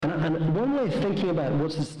one way of thinking about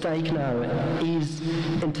what's at stake now is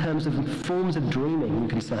in terms of forms of dreaming, you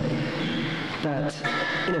can say. That,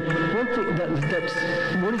 one thing that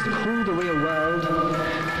what is called the real world,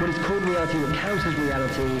 what is called reality, what counts as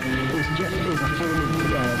reality, is a form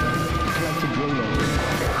of collective dreaming.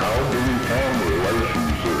 How do we form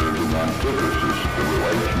relations that are the antithesis to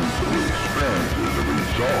relations that we experience as a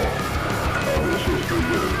result of this history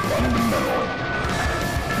that is fundamentally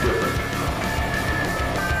different,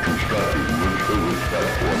 constructed mutual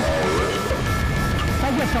respect for and all the rest of it? I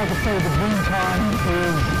guess I could say the dream time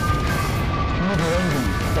is never-ending.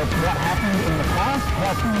 That's what happened in the past,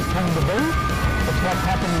 how things came to be, it's what's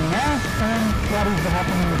happening now, and what is to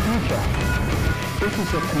happen in the future. This is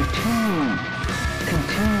a continuing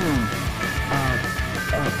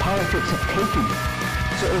politics of taking.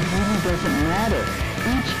 So it really doesn't matter.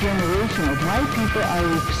 Each generation of white people are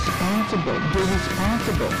responsible. They're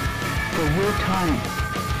responsible for your time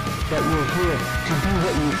that you're here to do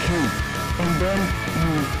what you can. And then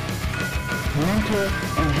you mentor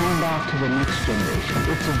and hand off to the next generation.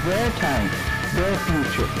 It's their time, their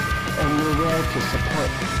future, and we're there to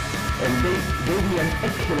support. And they gave me an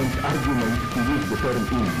excellent argument to use the term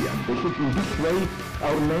Indian. They said in this way,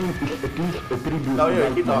 our name is at least a tribute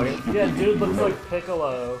to keep talking. Yeah, dude looks like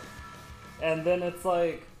Piccolo. And then it's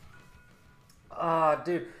like,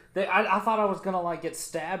 dude, I thought I was gonna like get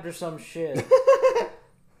stabbed or some shit.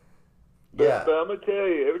 Yeah. But I'm gonna tell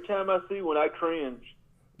you, every time I see one, I cringe.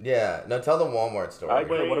 Yeah. No, tell the Walmart story.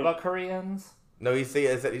 Wait, what about Koreans? No, you see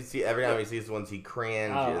every time he sees ones, he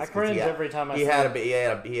cringes. Oh, I cringe every time I see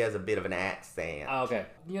He has a bit of an accent. Oh, okay.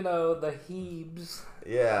 You know, the Heebs.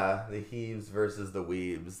 Yeah, the Heebs versus the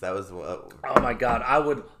Weebs. That was Oh my god, I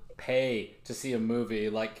would pay to see a movie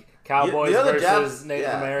like Cowboys versus Native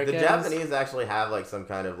Americans. The Japanese actually have like some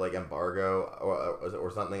kind of like embargo or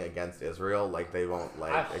something against Israel. Like they won't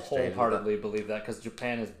like exchange. I wholeheartedly believe that because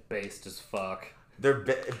Japan is based as fuck. They're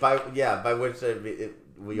by which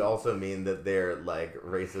we also mean that they're like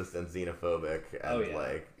racist and xenophobic and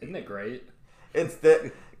like. Isn't it great? It's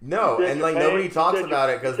and like nobody talks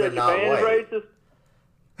about it because they're not white.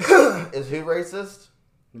 Racist? Is who racist?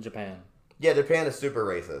 Japan. Yeah, Japan is super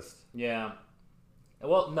racist. Yeah.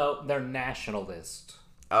 Well, no, they're nationalist.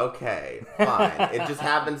 Okay, fine. It just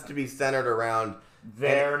happens to be centered around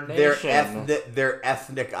their nation, their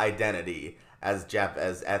ethnic identity as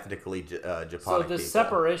ethnically Japonic So the people.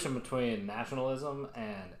 separation between nationalism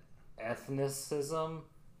and ethnicism.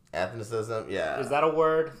 Ethnicism, yeah. Is that a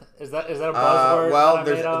word? Is that a buzzword? Well,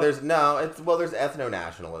 there's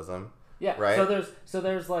ethno-nationalism. Yeah, right. So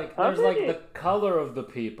there's the color of the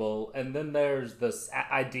people, and then there's this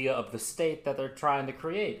idea of the state that they're trying to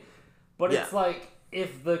create. But it's like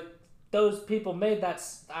if those people made that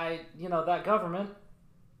government,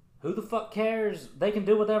 who the fuck cares? They can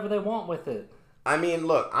do whatever they want with it. I mean,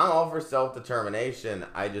 look, I'm all for self-determination.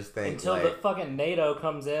 I just think until the fucking NATO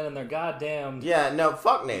comes in and they're goddamn. Yeah, no,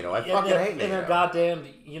 fuck NATO. I fucking hate NATO. And their goddamn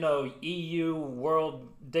EU world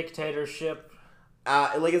dictatorship.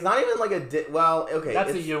 Like it's not even like okay.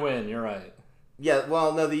 That's the UN. You're right. Yeah,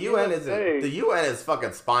 well, no, the UN isn't. The UN is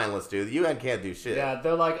fucking spineless, dude. The UN can't do shit. Yeah,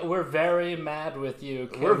 they're like, we're very mad with you.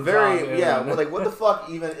 Kim We're very Jong-un. We're like, what the fuck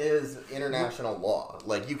even is international law?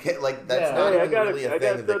 Like, you can't that's not even really a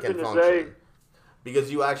thing that can function.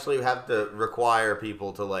 Because you actually have to require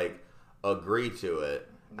people to like agree to it.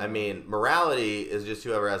 I mean, morality is just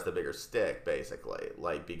whoever has the bigger stick, basically.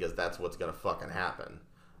 Like, because that's what's gonna fucking happen.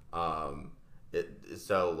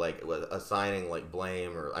 So like assigning like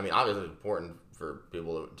blame, or I mean, obviously it's important for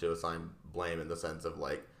people to assign blame in the sense of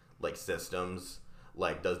like systems.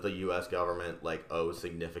 Like, does the U.S. government like owe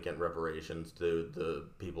significant reparations to the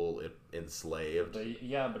people it enslaved?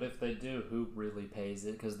 Yeah, but if they do, who really pays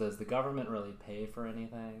it? Because does the government really pay for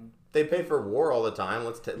anything? They pay for war all the time.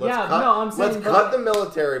 Let's cut the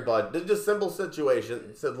military budget. It's just simple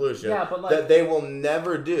solution that they will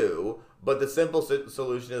never do. But the simple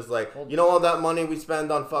solution is like, all that money we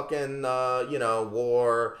spend on fucking,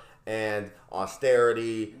 war and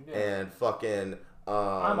austerity and fucking.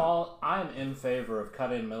 I'm in favor of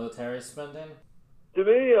cutting military spending. To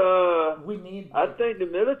me, I think the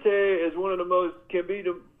military is one of the most can be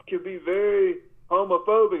very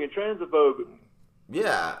homophobic and transphobic.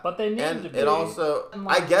 Yeah, but they need to be. It also,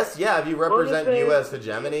 I guess, if you represent U.S.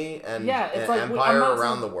 hegemony and empire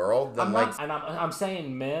around the world, then I'm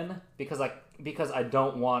saying men because I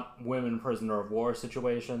don't want women prisoner of war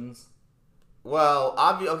situations. Well,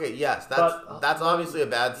 yes, that's obviously a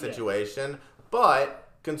bad situation, but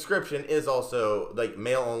conscription is also like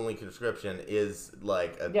male-only conscription is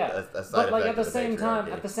like a side but like effect at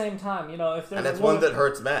the same time, you know, if there's and it's one that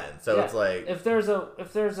hurts men, so it's like if there's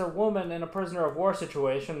a woman in a prisoner of war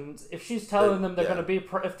situation, if she's telling them they're going to be,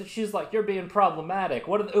 if she's like, you're being problematic,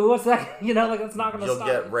 what's that? You know, like that's not going to stop.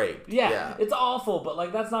 You'll get raped. Yeah, it's awful, but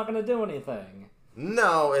like that's not going to do anything.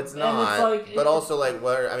 No, it's not. It's like, but also like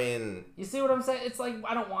I mean, you see what I'm saying? It's like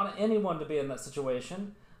I don't want anyone to be in that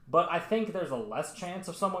situation. But I think there's a less chance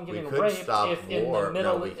of someone getting raped if in the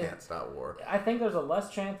Middle East. No, we can't stop war. I think there's a less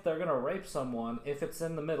chance they're going to rape someone if it's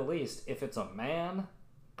in the Middle East. If it's a man,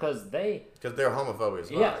 because they're homophobic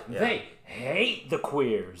as well. Yeah, they hate the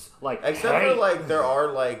queers. Like except for like there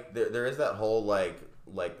are like there is that whole like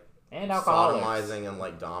and alcoholics. sodomizing and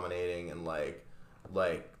like dominating and like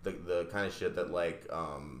the kind of shit that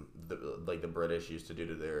the British used to do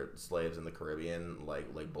to their slaves in the Caribbean, like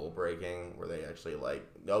bull breaking, where they actually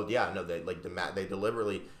they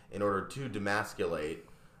deliberately, in order to demasculate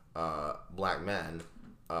black men,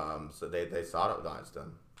 so they sodomized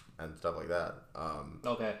them and stuff like that.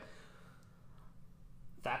 Okay,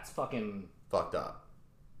 that's fucking fucked up.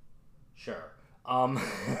 Sure.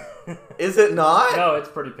 Is it not? No, it's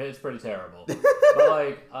pretty terrible. But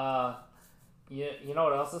like, you know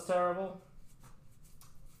what else is terrible?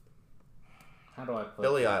 How do I put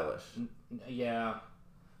Billie Eilish? Yeah,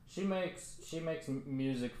 she makes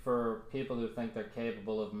music for people who think they're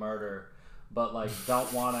capable of murder, but like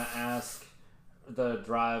don't want to ask the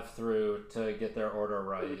drive-through to get their order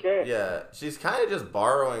right. Yeah, she's kind of just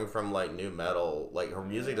borrowing from like new metal. Like her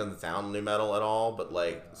music doesn't sound new metal at all, but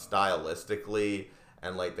like stylistically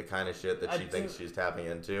and like the kind of shit that she thinks she's tapping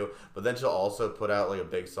into. But then she'll also put out like a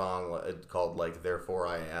big song called like "Therefore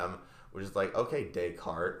I Am." Which is like, okay,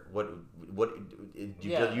 Descartes,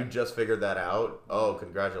 you just figured that out? Oh,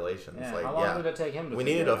 congratulations! Yeah, like, how long did it take him to? We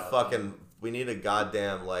need a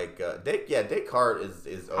goddamn like, Descartes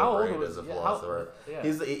is overrated as a philosopher.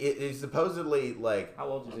 He's supposedly like. How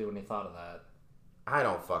old was he when he thought of that? I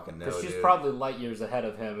don't fucking know. Because she's probably light years ahead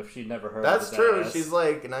of him if she'd never heard. That's true. She's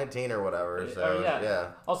like 19 or whatever. So yeah.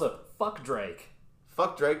 Also, fuck Drake.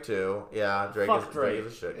 Fuck Drake too. Yeah, Drake is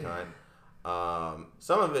a shit kind.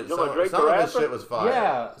 Some of his shit was fire.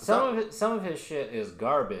 Yeah, some of his shit is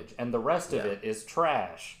garbage, and the rest of it is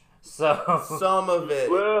trash. So some of it.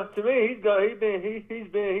 Well, to me,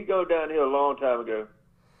 he go downhill a long time ago.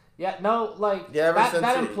 Yeah, no, like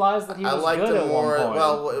that implies that he was good at one point.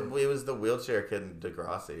 Well, he was the wheelchair kid in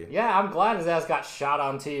Degrassi. Yeah, I'm glad his ass got shot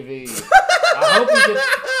on TV.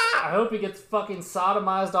 I hope he gets fucking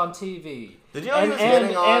sodomized on TV. Did you know he was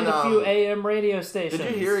hitting on a few AM radio stations?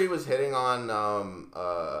 Did you hear he was hitting on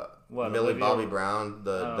Millie Bobby Brown,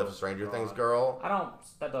 the Stranger Things girl?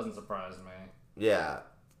 That doesn't surprise me. Yeah.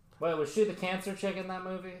 Wait, was she the cancer chick in that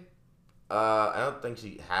movie? I don't think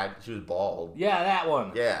she was bald. Yeah, that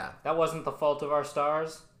one. Yeah. That wasn't The Fault of Our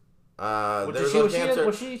Stars?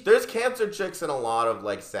 There's cancer chicks in a lot of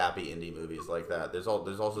like sappy indie movies like that. There's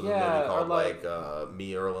also the movie called like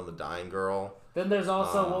Me, Earl, and the Dying Girl. Then there's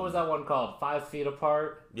also what was that one called? 5 Feet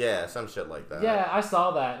Apart. Yeah, some shit like that. Yeah, I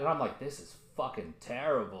saw that and I'm like, this is fucking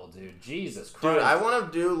terrible, dude. Jesus Christ. Dude, I want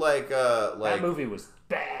to do like that movie was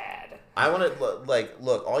bad. I want to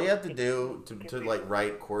look. All you have to do to like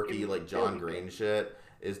write quirky like John Green shit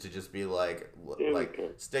is to just be like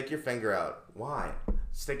stick your finger out. Why?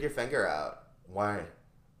 Stick your finger out. Why?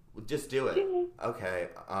 Just do it. Okay.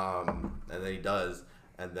 And then he does,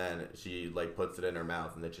 and then she like puts it in her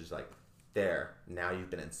mouth, and then she's like, "There. Now you've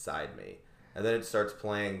been inside me." And then it starts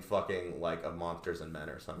playing fucking like a Monsters and Men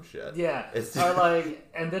or some shit. Yeah. Or like,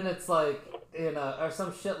 and then it's like or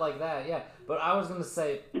some shit like that. Yeah. But I was gonna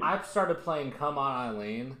say I started playing Come On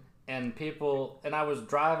Eileen. And I was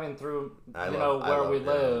driving through, where we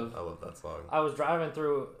live. I love that song. I was driving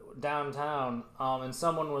through downtown, and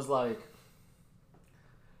someone was like,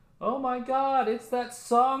 "Oh my God, it's that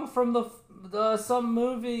song from some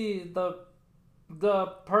movie, the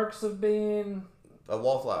Perks of Being a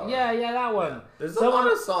Wallflower." Yeah, that one. Yeah. There's a lot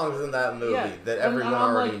of songs in that movie that everyone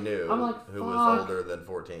already knew who was older than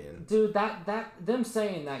 14. Dude, them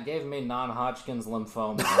saying that gave me non-Hodgkin's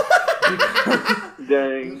lymphoma.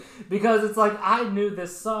 Dang. Because it's like I knew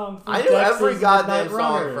this song from I knew every goddamn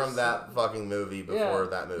song from that fucking movie before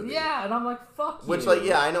that movie. Yeah, and I'm like, fuck you. Which, like,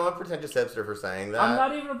 yeah, I know I'm a pretentious hipster for saying that. I'm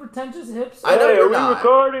not even a pretentious hipster. I know you're not. Are we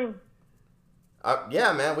recording?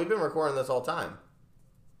 Yeah, man, we've been recording this all time.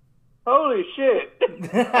 Holy shit. We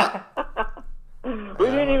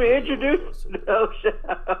didn't even introduce. No,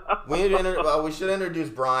 we should introduce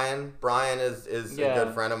Brian. Brian is a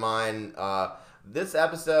good friend of mine. This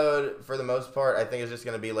episode, for the most part, I think is just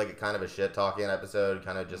going to be like a kind of a shit-talking episode,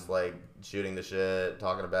 kind of just like shooting the shit,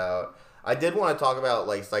 talking about... I did want to talk about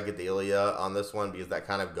like psychedelia on this one because that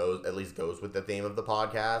kind of goes with the theme of the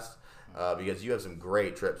podcast. Because you have some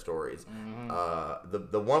great trip stories. Mm-hmm.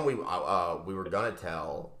 The one we were gonna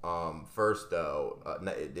tell first though,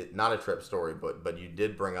 not a trip story, but you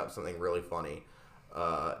did bring up something really funny.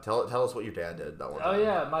 Tell us what your dad did that one time. Oh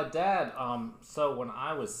yeah, my dad. So when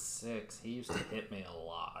I was 6, he used to hit me a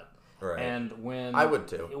lot. Right. And when I would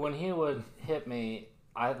too. When he would hit me,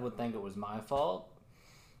 I would think it was my fault.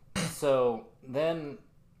 So then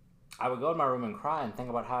I would go to my room and cry and think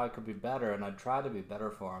about how I could be better, and I'd try to be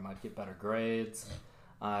better for him. I'd get better grades.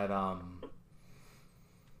 I'd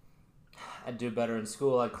do better in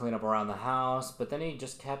school. I'd clean up around the house. But then he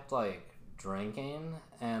just kept like drinking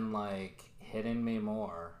and like hitting me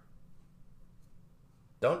more.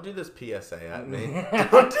 Don't do this PSA at me.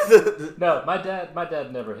 Don't do this. No, my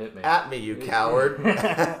dad never hit me. At me, you coward.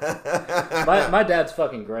 my dad's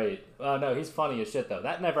fucking great. No, he's funny as shit though.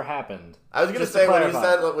 That never happened. I was gonna say when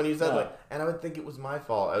you said like, and I would think it was my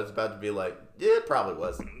fault. I was about to be like, yeah, it probably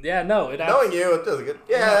wasn't. Yeah, no, knowing you, it doesn't get.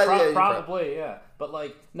 Yeah, probably, yeah. But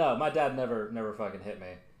like, no, my dad never fucking hit me.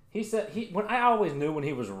 He said when I always knew when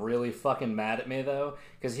he was really fucking mad at me though,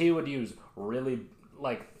 because he would use really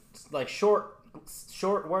like short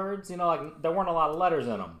words, you know, like there weren't a lot of letters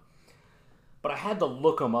in them, but I had to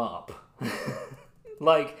look them up.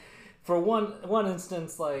 Like for one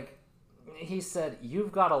instance, like he said,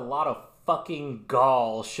 "You've got a lot of fucking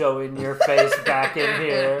gall showing your face back in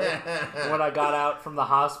here." When I got out from the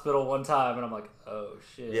hospital one time, and I'm like, "Oh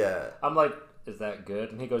shit." Yeah. I'm like, "Is that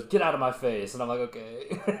good?" And he goes, "Get out of my face." And I'm like,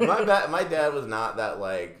 "Okay." My dad was not that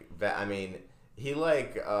like. I mean, he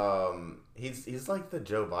like He's like the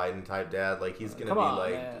Joe Biden type dad. Like he's gonna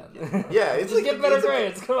man. Yeah, it's just like, get better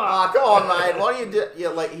grades. Come on, come on, man. Why do you do? Yeah,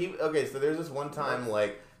 like okay. So there's this one time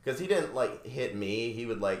like because he didn't like hit me. He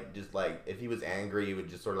would like just like if he was angry, he would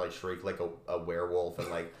just sort of like shriek like a werewolf and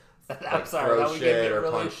like. I'm sorry, throw shit or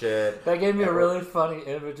punch shit. That gave me a really funny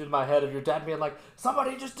image in my head of your dad being like,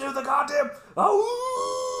 "Somebody just do the goddamn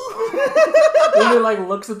oh!" And he like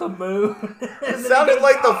looks at the moon. It sounded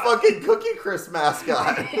like the fucking Cookie Crisp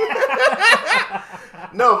mascot.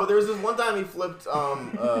 No, but there was this one time he flipped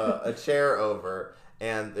a chair over,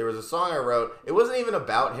 and there was a song I wrote. It wasn't even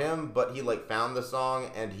about him, but he like found the song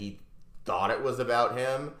and he thought it was about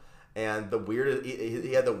him. And the weirdest,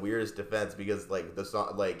 he had the weirdest defense because like the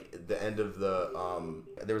song, like the end of the,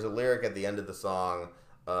 there was a lyric at the end of the song,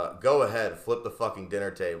 "Go ahead, flip the fucking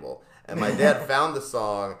dinner table." And my dad found the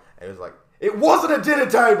song and he was like, "It wasn't a dinner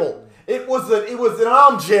table. It was an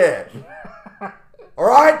armchair." All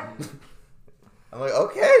right. I'm like,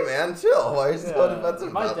 okay, man, chill. Why are you so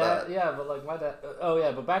defensive about that? Yeah, but like my dad. Oh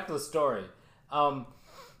yeah, but back to the story.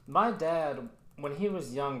 My dad, when he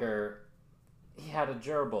was younger, he had a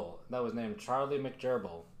gerbil that was named Charlie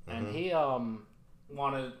McGerbil, and he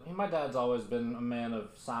wanted. My dad's always been a man of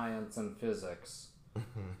science and physics,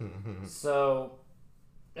 so,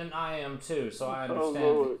 and I am too. So I understand.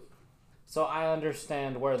 Oh, so I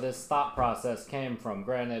understand where this thought process came from.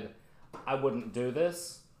 Granted, I wouldn't do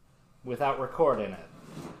this without recording it.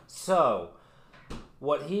 So,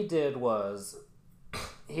 what he did was,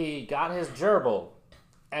 he got his gerbil,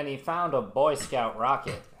 and he found a Boy Scout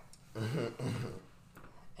rocket.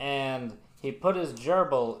 And he put his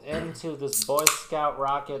gerbil into this Boy Scout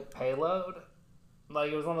rocket payload.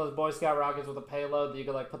 Like, it was one of those Boy Scout rockets with a payload that you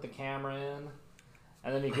could, like, put the camera in.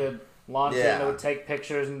 And then you could launch it, and it would take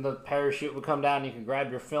pictures, and the parachute would come down, and you could grab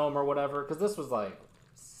your film or whatever. Because this was, like,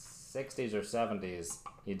 60s or 70s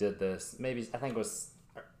he did this. Maybe, I think it was,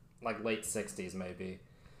 like, late 60s, maybe.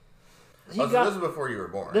 So this was before you were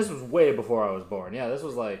born. This was way before I was born. Yeah, this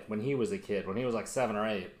was like when he was a kid, when he was like 7 or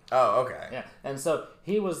 8. Oh, okay. Yeah, and so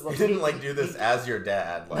he was like... He didn't like do this as your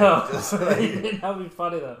dad. Like, no, just, like... that would be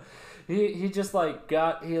funny though. He just like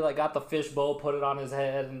got the fishbowl, put it on his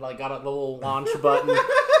head, and like got a little launch button,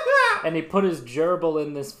 and he put his gerbil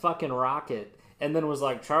in this fucking rocket. And then was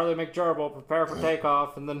like, "Charlie McGerbil, prepare for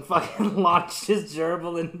takeoff," and then fucking launched his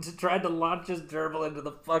gerbil tried to launch his gerbil into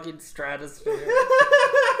the fucking stratosphere.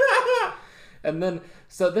 And then,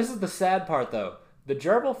 so this is the sad part though. The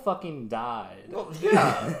gerbil fucking died. Well,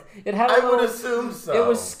 yeah. I would assume so. It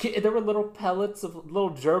was, there were little pellets of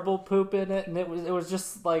little gerbil poop in it, and it was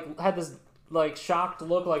just like, had this like shocked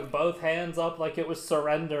look, like both hands up, like it was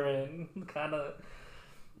surrendering, kind of.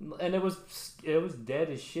 And it was dead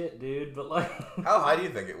as shit, dude. But like, how high do you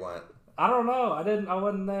think it went? I don't know. I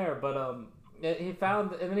wasn't there, but He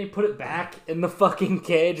found, and then he put it back in the fucking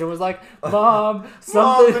cage and was like, "Mom,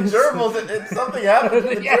 something." Mom, the gerbil, something happened to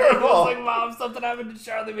the gerbil. He was like, "Mom, something happened to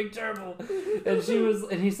Charlie McGerbil," and she was,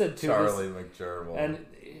 and he said, "Charlie McGerbil," and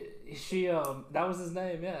she, that was his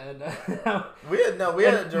name, yeah. And we had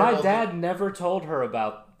a gerbil. My dad never told her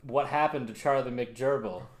about what happened to Charlie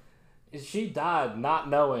McGerbil. She died not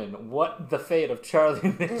knowing what the fate of Charlie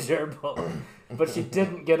McGerbil, but she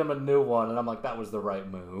didn't get him a new one, and I'm like, that was the right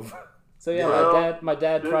move. So yeah, well, my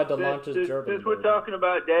dad tried to launch his gerbil. Since we're talking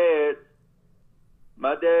about dads,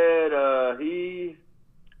 my dad, he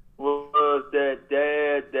was that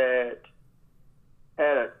dad that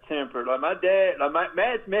had a temper. Like my dad,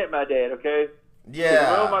 Matt's met my dad, okay?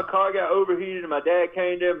 Yeah. When my car got overheated and my dad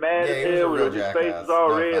came there mad as hell with his face was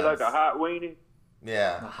all red like a hot weenie.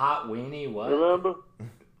 Yeah. A hot weenie? What? Remember?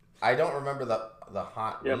 I don't remember the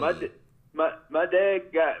hot weenie. My dad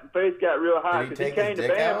face got real hot because he came to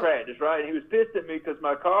band practice, right? And he was pissed at me because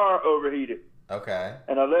my car overheated. Okay.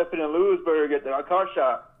 And I left it in Lewisburg at the car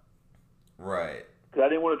shop. Right. Because I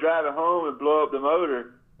didn't want to drive it home and blow up the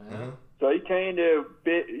motor. Mm-hmm. So he came there,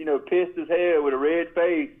 pissed as hell with a red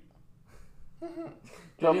face.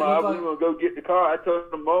 Talking about, we were going to go get the car. I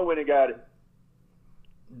told him Mo went and got it.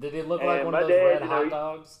 Did he look like one of those red hot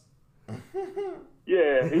dogs?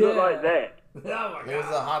 Yeah, he looked like that. Oh my God. He was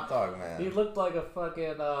a hot dog man. He looked like a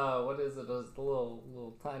fucking what is it? Those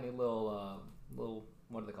little tiny little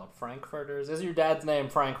what are they called? Frankfurters. Is your dad's name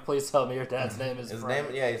Frank? Please tell me your dad's name is Frank.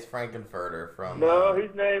 His name, he's Frankenfurter from. No,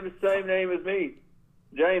 his name is the same name as me,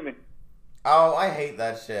 Jamie. Oh, I hate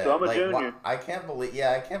that shit. So I'm a junior. I can't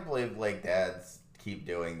believe like dads keep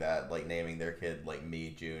doing that, like naming their kid like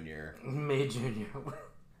me junior. Me junior.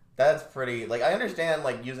 That's pretty. Like I understand,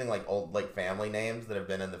 like using like old like family names that have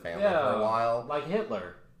been in the family for a while, like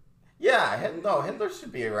Hitler. Yeah, Hitler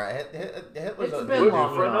should be around. Hitler's been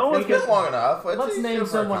long enough. It's been long enough. Let's name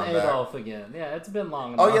someone Adolf again. Yeah, it's been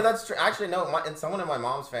long enough. Oh yeah, that's true. Actually, no, and someone in my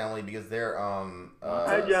mom's family because they're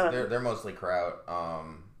mostly Kraut.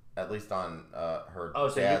 At least on her. Oh,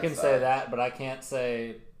 so you can say that, but I can't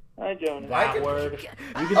say that word.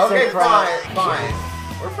 You can okay, say fine.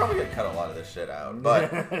 We're probably gonna cut a lot of this shit out,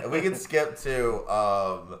 but we can skip to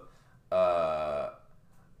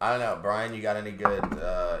I don't know, Brian. You got any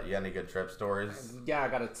good trip stories? Yeah, I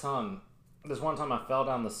got a ton. This one time I fell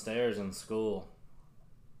down the stairs in school.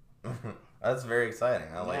 That's very exciting.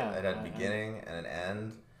 I like it had a beginning and an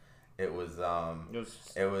end. It was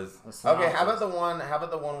okay. How about the one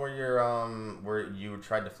where where you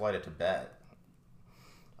tried to fly to Tibet?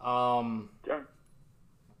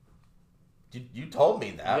 You told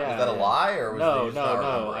me that. Was that a lie or was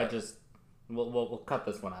no? I just we'll cut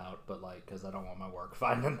this one out, but because I don't want my work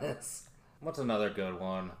finding this. What's another good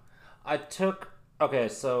one? Okay,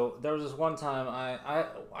 so there was this one time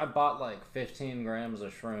I bought 15 grams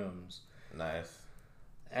of shrooms. Nice.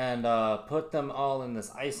 And put them all in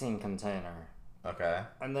this icing container. Okay.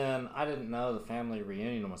 And then I didn't know the family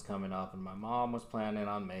reunion was coming up, and my mom was planning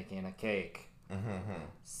on making a cake. Mm-hmm.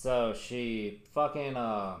 So she fucking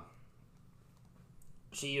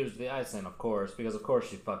she used the icing, of course, because of course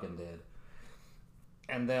she fucking did.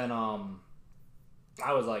 And then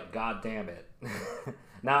I was like, God damn it!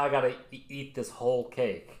 Now I gotta eat this whole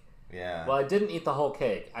cake. Yeah. Well, I didn't eat the whole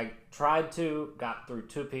cake. I tried to, got through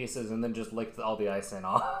 2 pieces, and then just licked all the icing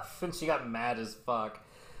off. And she got mad as fuck.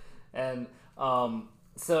 And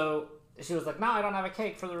so she was like, "No, I don't have a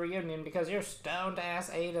cake for the reunion because your stoned ass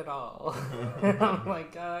ate it all." And I'm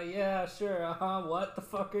like, "Yeah, sure. What the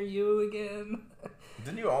fuck are you again?"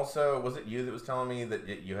 Didn't you also? Was it you that was telling me that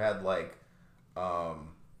you had like a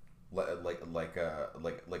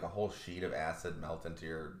whole sheet of acid melt into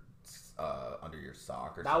your under your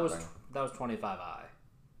sock or something? That was 25i.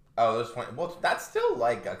 Oh, there's 20. Well, that's still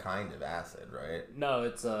like a kind of acid, right? No,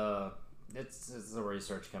 it's a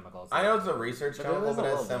research chemical. I know it's a research chemical, but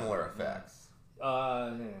it has similar effects.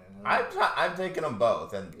 Yeah. I've taken them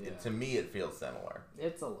both, and to me, it feels similar.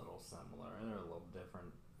 It's a little similar. They're a little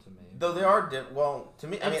different to me. Though they are well, to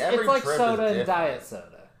me, I mean, every it's like trip soda is and diet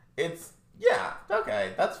soda. It's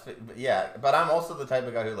okay. But I'm also the type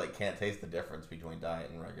of guy who can't taste the difference between diet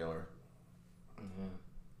and regular. Mm-hmm.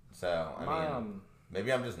 So I mean,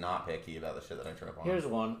 maybe I'm just not picky about the shit that I trip on. Here's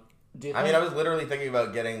one. I was literally thinking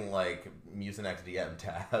about getting Mucinex DM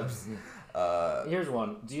tabs. Here's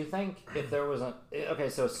one. Do you think if there was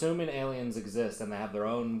so assuming aliens exist and they have their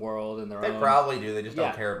own world and they probably do. They just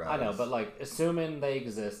don't care about it. I know, us. but assuming they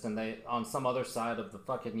exist and they on some other side of the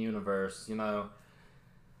fucking universe,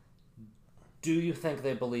 do you think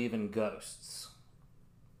they believe in ghosts?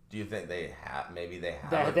 Do you think they have? Maybe they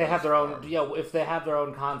have. They have their own. Yeah, if they have their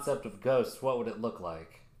own concept of ghosts, what would it look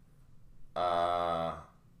like?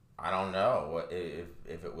 I don't know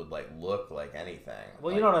if it would like look like anything.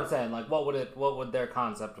 Well, you know what I'm saying. Like, what would their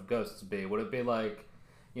concept of ghosts be? Would it be like,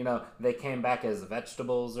 they came back as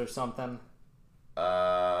vegetables or something?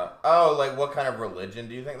 Like what kind of religion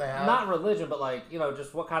do you think they have? Not religion, but like,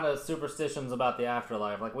 just what kind of superstitions about the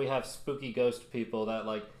afterlife? Like, we have spooky ghost people that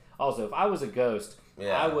like. Also, if I was a ghost,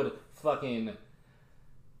 I would fucking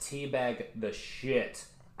teabag the shit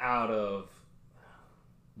out of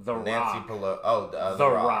the Nancy Rock. Pelosi. The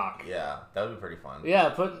Rock. Yeah, that would be pretty fun.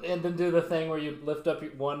 Yeah, and then do the thing where you lift up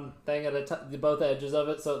one thing at a time, both edges of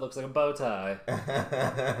it, so it looks like a bow tie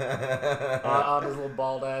on his little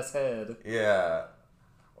bald ass head. Yeah.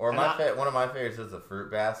 Or one of my favorites is a fruit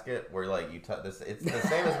basket where like you touch this. It's the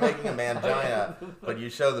same as making a mangina, but you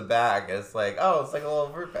show the back. It's like a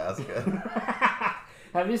little fruit basket.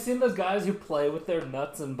 Have you seen those guys who play with their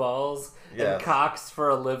nuts and balls and cocks for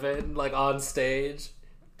a living, like on stage?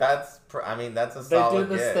 That's a solid They do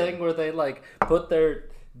this gig. thing where they like put their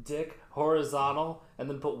dick horizontal and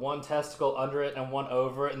then put one testicle under it and one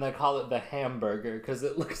over it, and they call it the hamburger because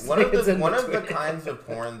it looks one like one of the kinds of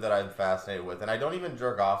porn that I'm fascinated with, and I don't even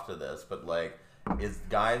jerk off to this, but like, is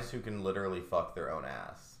guys who can literally fuck their own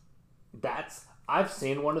ass. I've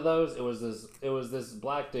seen one of those. It was this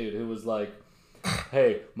black dude who was like,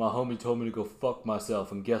 hey, my homie told me to go fuck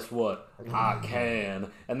myself, and guess what? I can.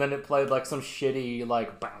 And then it played like some shitty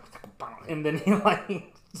like, and then he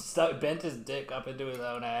like bent his dick up into his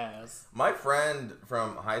own ass. My friend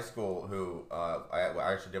from high school, who I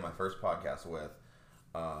actually did my first podcast with,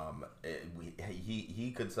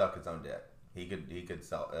 he could suck his own dick. He could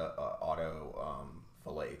sell auto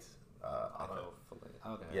fillets. Auto fillet.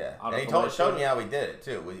 Okay. Yeah, and he showed me how he did it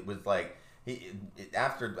too. It was like.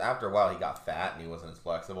 After a while he got fat and he wasn't as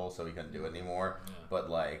flexible, so he couldn't do it anymore. Yeah. But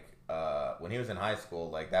like when he was in high school,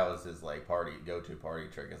 like that was his like go-to party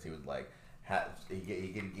trick. Is he would like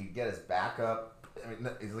he'd get his back up. I mean,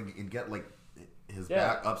 he'd get like his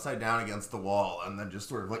back upside down against the wall, and then just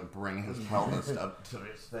sort of like bring his pelvis up to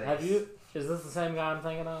his face. Is this the same guy I'm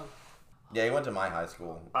thinking of? Yeah, he went to my high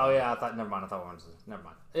school. Oh yeah, never mind. I thought one was never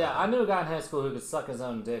mind. Yeah, I knew a guy in high school who could suck his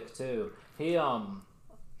own dick too. He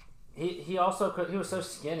also could. He was so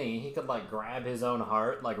skinny. He could like grab his own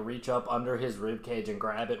heart, like reach up under his rib cage and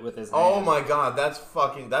grab it with his hand. Oh my god, that's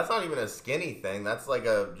not even a skinny thing. That's like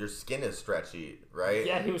your skin is stretchy, right?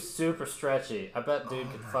 Yeah, he was super stretchy. I bet dude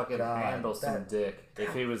could fucking handle some dick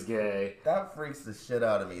if he was gay. That freaks the shit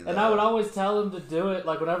out of me. Though. And I would always tell him to do it.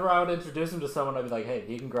 Like whenever I would introduce him to someone, I'd be like, "Hey,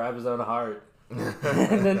 he can grab his own heart."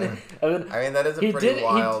 and then I mean, that is a pretty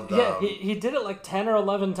wild. He did it like 10 or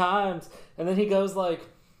 11 times, and then he goes like.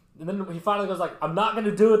 And then he finally goes like, "I'm not going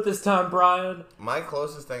to do it this time, Brian." My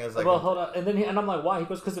closest thing is like, well, hold on. And I'm like, "Why?" He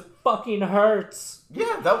goes, "Because it fucking hurts."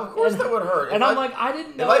 Yeah, of course that would hurt. And I'm like, I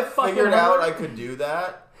didn't know. If I figured out I could do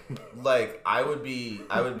that, like I would be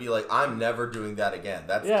like, I'm never doing that again.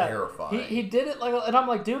 That's terrifying. He did it like, and I'm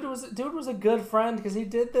like, dude was a good friend because he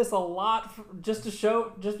did this a lot just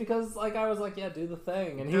because like I was like, yeah, do the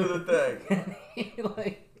thing, and do the thing. And he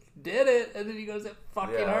like did it, and then he goes, "It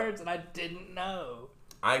fucking hurts," and I didn't know.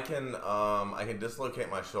 I can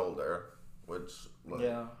dislocate my shoulder, which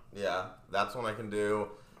that's one I can do,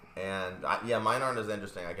 and mine aren't as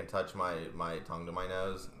interesting. I can touch my tongue to my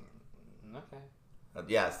nose. Okay.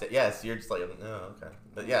 Yes, you're just like, oh, okay,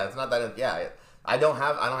 but yeah, it's not that. Yeah, I don't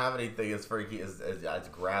have anything as freaky as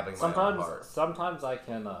grabbing my own heart. Sometimes I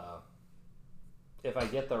can, if I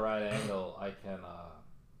get the right angle, I can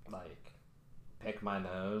like pick my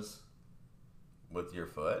nose with your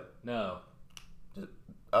foot. No.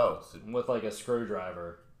 With like a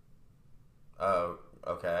screwdriver. Oh,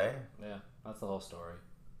 okay. Yeah, that's the whole story.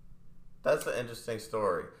 That's an interesting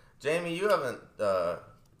story. Jamie, you haven't. I'm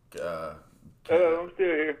still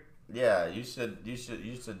here. Yeah, you should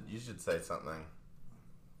say something.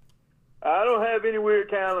 I don't have any weird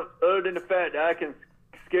talent other than the fact that I can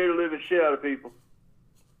scare the living shit out of people.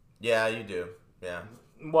 Yeah, you do. Yeah.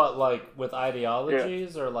 What, like with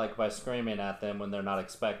ideologies, or like by screaming at them when they're not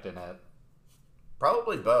expecting it?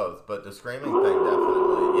 Probably both, but the screaming thing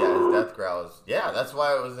definitely. Yeah, his death growl is. Yeah, that's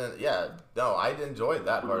why it was in. Yeah, no, I enjoyed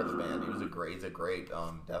that part of the band. He's a great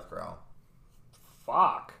death growl.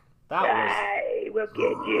 Fuck, that was. I will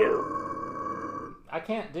get you. I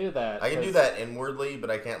can't do that. I can do that inwardly,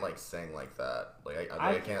 but I can't like sing like that. Like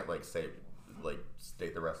I can't like say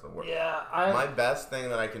state the rest of the word. Yeah, my best thing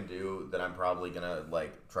that I can do that I'm probably gonna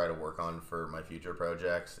like try to work on for my future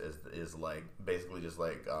projects is like basically just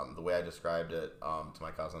like the way I described it to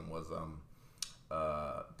my cousin was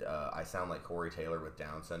I sound like Corey Taylor with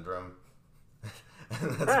Down syndrome.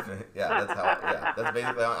 That's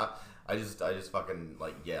basically how I just fucking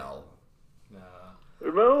like yell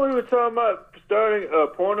Remember we were talking about starting a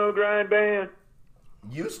porno grind band?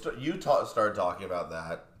 You started talking about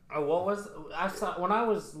that. What was I saw when I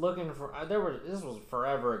was looking for? This was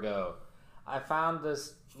forever ago. I found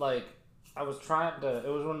this I was trying to. It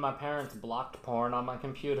was when my parents blocked porn on my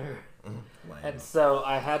computer, and so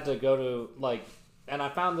I had to go to and I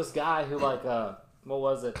found this guy who what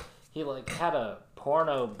was it? He had a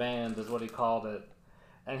porno band is what he called it,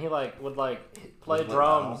 and he would play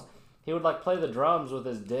drums. He would play the drums with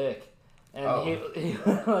his dick, and he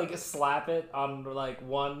would slap it on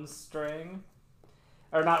one string,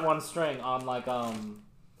 or not one string on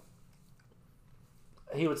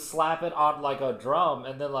he would slap it on a drum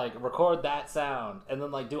and then record that sound and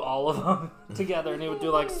then do all of them together, and he would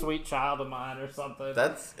do Sweet Child of Mine or something.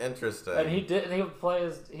 That's interesting. And he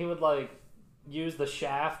would use the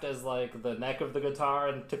shaft as the neck of the guitar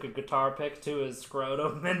and took a guitar pick to his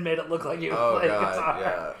scrotum and made it look like he was playing guitar.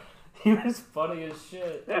 Yeah. He was funny as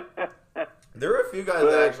shit. There were a few guys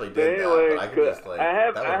that actually did that, but I could just I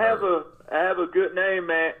have a good name,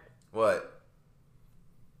 Matt. What?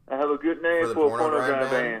 I have a good name for a porno grind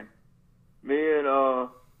band. Me and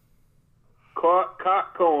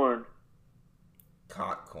Cockcorn.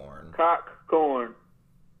 Cockcorn. Cockcorn.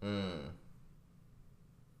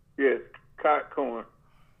 Yes, Cockcorn.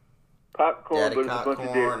 Popcorn, Daddy but it's a bunch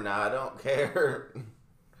of dicks. Nah, I don't care.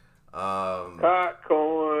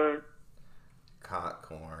 Cockcorn.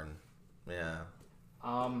 Cockcorn. Yeah.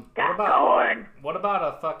 What about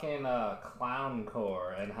a fucking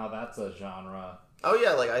clowncore and how that's a genre? Oh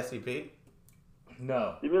yeah, like ICP?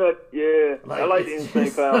 No. You mean I like the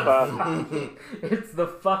Insane Clown Posse. It's the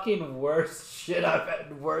fucking worst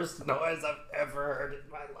worst noise I've ever heard in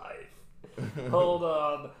my life. Hold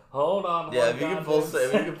on. Yeah, if you can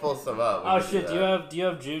pull some up. Oh shit, do you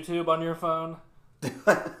have YouTube on your phone?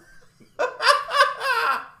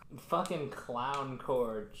 Fucking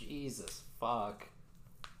clowncore, Jesus fuck.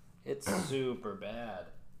 It's super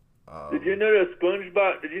bad. Did you know the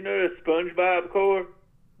SpongeBob? Did you know the SpongeBob core?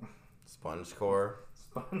 SpongeCore.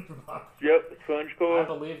 SpongeBob. Yep, SpongeCore. I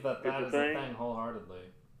believe that is a thing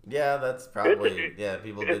wholeheartedly. Yeah, that's probably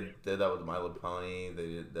people did that with My Little Pony. They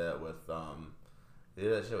did that with they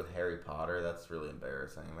did that shit with Harry Potter. That's really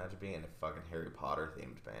embarrassing. Imagine being in a fucking Harry Potter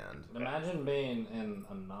themed band. Imagine being in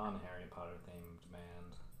a non-Harry Potter themed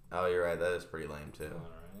band. Oh, you're right. That is pretty lame too. All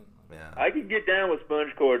right. Yeah. I can get down with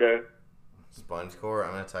SpongeCore though. SpongeCore?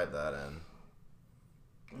 I'm gonna type that in.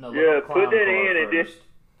 No, yeah, put that in and just.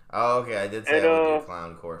 Oh, okay. I did say I would do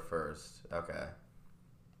Clowncore first. Okay.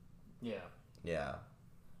 Yeah. Yeah.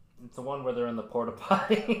 It's the one where they're in the porta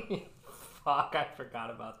potty. Fuck, I forgot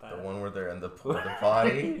about that. The one where they're in the porta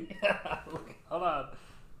potty? Yeah. Hold on.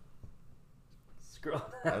 Scroll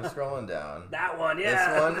down. I'm scrolling down. That one,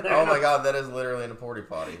 yeah. This one? Oh my god, that is literally in a porta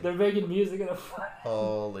potty. They're making music in a potty.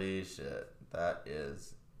 Holy shit. That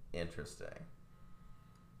is interesting.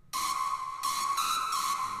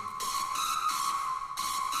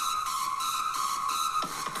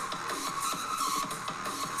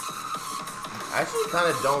 I actually kind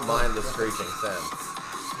of don't mind the screeching synth.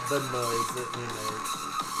 The noise that he makes.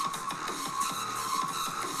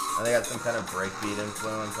 And they got some kind of breakbeat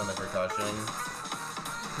influence on the percussion.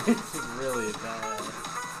 It's really bad.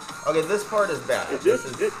 Okay, this part is bad. This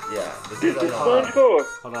is SpongeCore.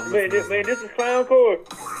 Man, this is Clowncore.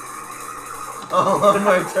 Oh,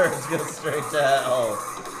 my turns go straight to hell.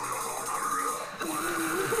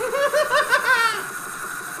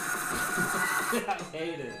 I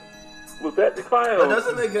hate it. Was that the clown? That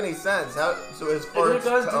doesn't make any sense. So his farts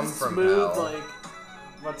come from smooth, hell.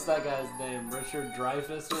 What's that guy's name? Richard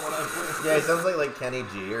Dreyfuss or whatever? Yeah, he sounds like Kenny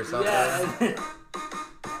G or something. Yeah,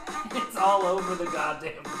 it's all over the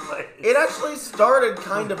goddamn place. It actually started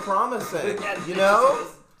kind of promising, you know?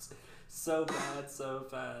 So bad, so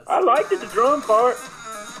fast. I liked the drum part.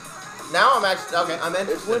 Now I'm actually, okay, I'm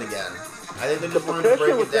interested again. I think they just wanted to break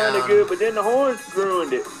percussion was it down. sounding good, but then the horns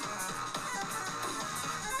ruined it.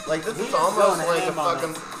 Like, this is almost like a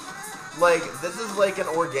fucking... Like, this is like an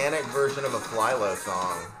organic version of a Flylo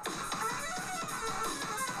song.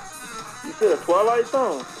 You said a Twilight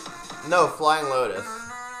song? No, Flying Lotus.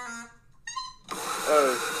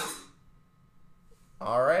 Oh.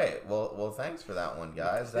 Alright, well, thanks for that one,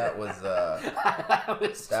 guys. That was,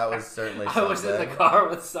 that was certainly something. I was in the car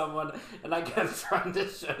with someone, and I kept trying to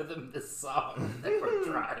show them this song, and they were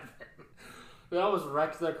driving. We almost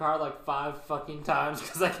wrecked their car like 5 fucking times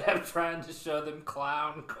because I kept trying to show them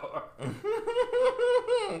Clowncore.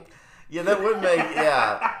 Yeah, that would make,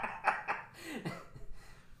 yeah.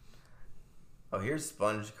 Oh, here's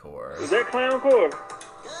SpongeCore. Is that Clowncore?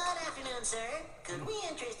 Good afternoon, sir. Could we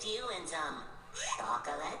interest you in some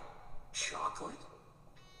chocolate? Chocolate?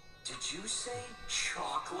 Did you say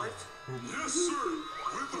chocolate? Yes, sir.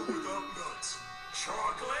 With or without nuts.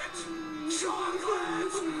 Chocolate?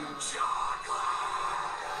 Chocolate! Chocolate!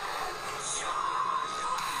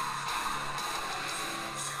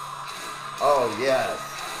 Oh, yes.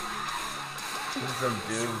 This is some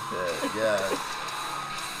doom shit, yes.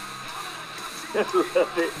 That's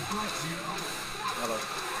love it.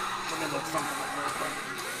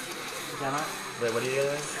 Can I? Wait, what are you doing?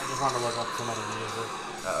 I just want to look up some other music.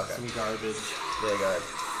 Oh, okay. Some garbage. Yeah, go ahead.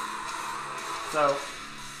 So,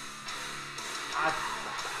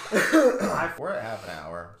 we're at half an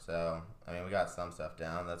hour, so, I mean, we got some stuff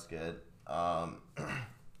down. That's good.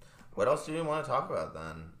 What else do you want to talk about,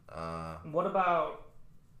 then? What about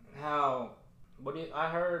how... I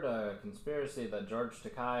heard a conspiracy that George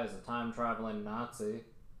Takei is a time-traveling Nazi.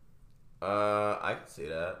 I can see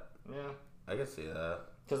that. Yeah. I can see that.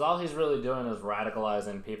 Because all he's really doing is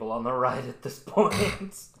radicalizing people on the right at this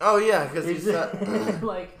point. Oh, yeah, because he's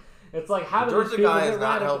like... It's like, how do George these people Takei is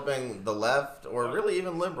not helping the left or really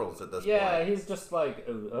even liberals at this point. Yeah, he's just like,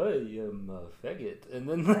 oh, I am a faggot. And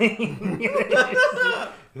then like,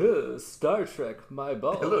 Star Trek, my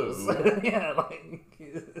balls. Hello. Yeah, like...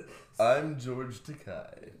 I'm George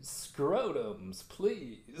Takei. Scrotums,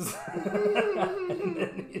 please.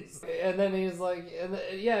 and then he's like,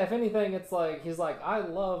 yeah, if anything, it's like, he's like, I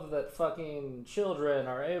love that fucking children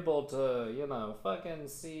are able to, fucking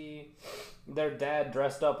see their dad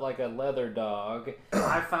dressed up like a leather dog.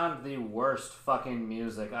 I found the worst fucking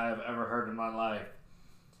music I have ever heard in my life.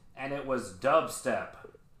 And it was dubstep,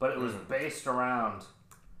 but it was based around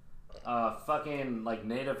fucking like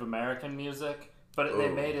Native American music. But they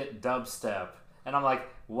made it dubstep. And I'm like,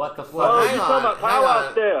 what the fuck? Oh, you're talking about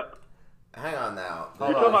Power Step. Hang on now.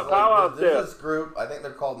 You're talking about Power Step. There's this group, I think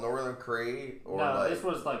they're called Northern Cree. This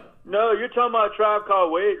was like... No, you're talking about a Tribe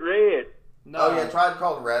Called Red. No. Oh, yeah, Tribe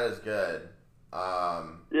Called Red is good.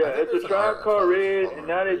 It's a Tribe Called Red, and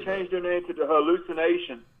now they changed their name to the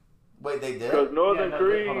Hallucination. Wait, they did? Because Northern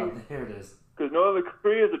Cree... Hold on, here it is. Because Northern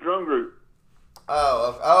Cree is a drum group.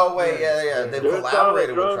 Oh, wait, yeah. They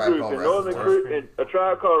collaborated with Tribe Called Red. Northern Cree, and a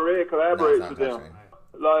Tribe Called Red collaborates with them.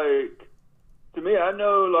 Like, to me, I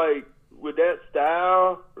know, like, with that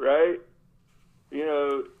style, right?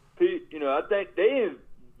 I think they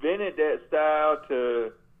invented that style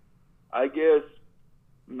to, I guess,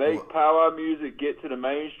 make powwow music get to the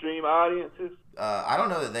mainstream audiences. I don't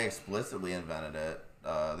know that they explicitly invented it.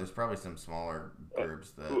 There's probably some smaller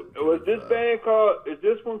groups that... Was this band called... Is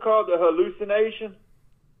this one called The Hallucination?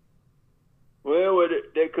 Well,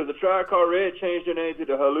 because the Tribe Called Red changed their name to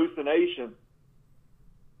The Hallucination.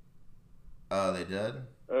 Oh, they did?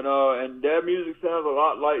 And their music sounds a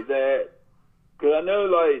lot like that. Because I know,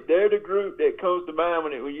 like, they're the group that comes to mind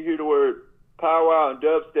when you hear the word powwow and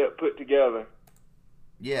dubstep put together.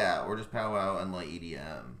 Yeah, or just powwow and, like,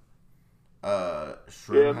 EDM.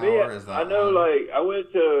 Shroomhauer is that I know, one? like, I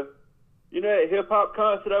went to, that hip-hop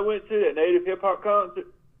concert I went to, that native hip-hop concert?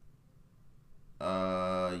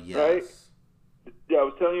 Yes. Right? Yeah, I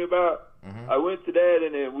was telling you about. Mm-hmm. I went to that,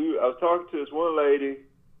 and then I was talking to this one lady,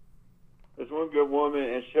 this one good woman,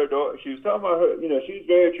 and her daughter, she was talking about her, she's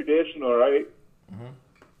very traditional, right? Mm-hmm.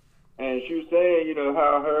 And she was saying,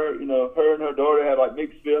 how her and her daughter had, like,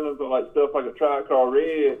 mixed feelings on, like, stuff like a Tribe Called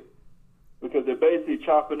Red, because they're basically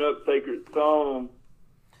chopping up sacred songs.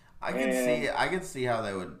 I can see how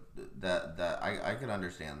they would I could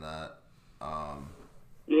understand that.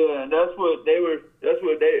 Yeah, and that's what they were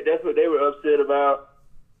upset about.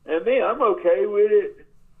 And me, I'm okay with it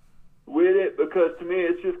because to me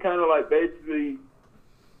it's just kind of like basically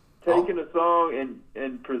taking a song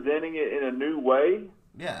and presenting it in a new way.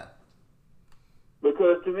 Yeah.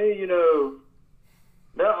 Because to me,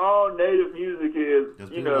 not all native music is,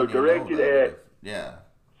 directed at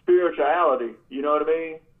spirituality. You know what I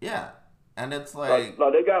mean? Yeah. And it's like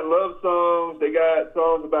they got love songs. They got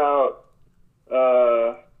songs about,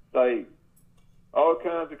 like, all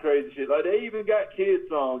kinds of crazy shit. Like, they even got kids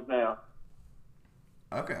songs now.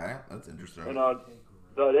 Okay, that's interesting. And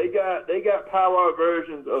so they got powwow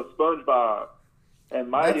versions of SpongeBob and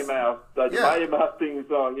Mighty Mouse, like the Mighty Mouse theme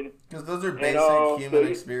song. Because those are basic human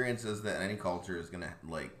experiences that any culture is gonna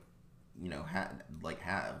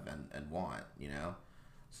have and want.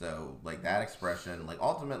 So like that expression, like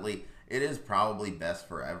ultimately, it is probably best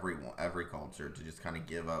for every culture to just kind of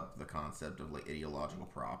give up the concept of like ideological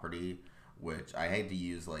property, which I hate to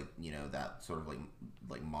use that sort of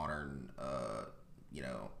like modern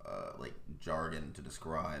like jargon to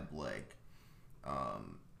describe like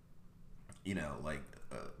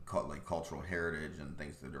cultural heritage and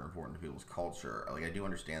things that are important to people's culture. Like I do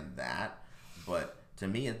understand that, but to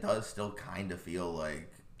me, it does still kind of feel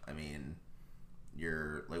like, I mean,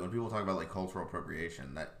 you're like when people talk about like cultural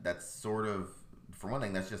appropriation, that's sort of, for one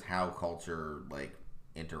thing, that's just how culture like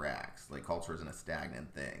interacts. Like culture isn't a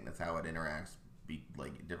stagnant thing. That's how it interacts.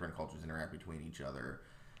 Like different cultures interact between each other,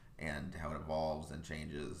 and how it evolves and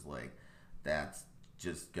changes. Like that's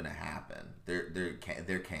just gonna happen. There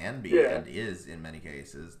can be and is in many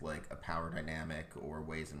cases like a power dynamic or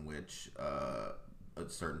ways in which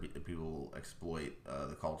certain people exploit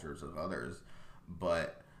the cultures of others.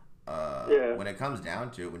 But when it comes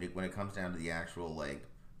down to it, when it comes down to the actual like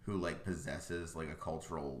who like possesses like a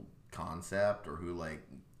cultural concept or who like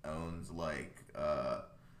owns like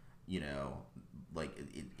you know, like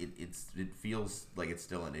it feels like it's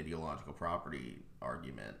still an ideological property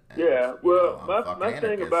argument. And, well, my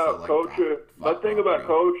thing about culture,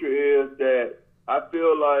 is that I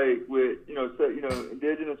feel like with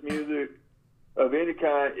indigenous music of any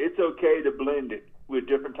kind, it's okay to blend it with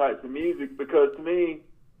different types of music, because to me,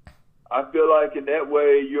 I feel like in that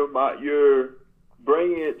way you're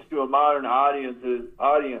bringing it to a modern audience. You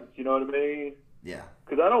know what I mean? Yeah.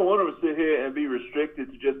 Because I don't want them to sit here and be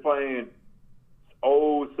restricted to just playing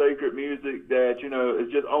old sacred music that,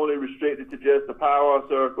 is just only restricted to just the powwow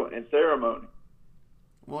circle and ceremony.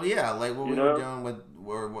 Well, yeah, like what we were doing with,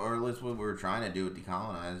 or at least what we were trying to do with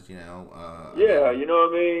Decolonized, you know what I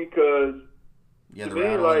mean? Because to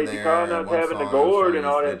me, like, Decolonized having the gourd and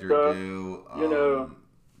all that stuff,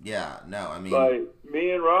 Yeah, no, I mean... Like,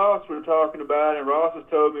 me and Ross were talking about it, and Ross has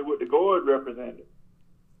told me what the gourd represented.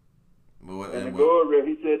 He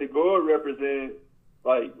said the gourd represented,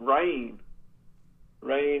 like, rain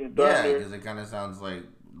and thunder. Yeah, because it kind of sounds like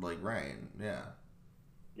rain, yeah.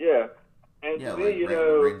 Yeah, and to me,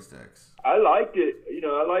 rain sticks. I liked it,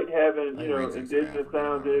 I liked having, indigenous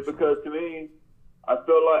sounds in it, because to me, I felt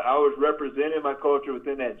like I was representing my culture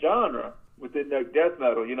within that genre, within that death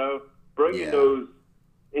metal, bringing those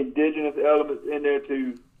indigenous elements in there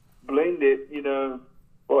to blend it,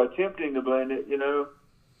 or attempting to blend it,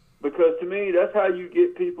 because to me that's how you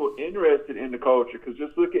get people interested in the culture. Because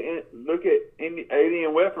just look at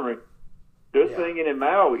alien weaponry, they're singing in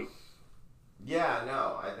Maui. Yeah,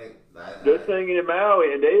 no, I think they're singing in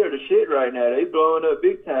Maui, and they are the shit right now. They blowing up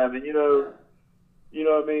big time, and you know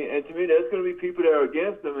what I mean. And to me, there's going to be people that are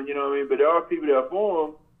against them, and you know what I mean. But there are people that are for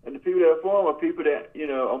them, and the people that are for them are people that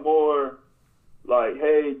are more like,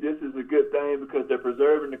 hey, this is a good thing because they're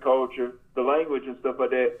preserving the culture, the language and stuff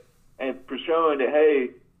like that, and for showing that,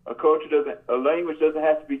 hey, a language doesn't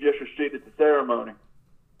have to be just restricted to ceremony.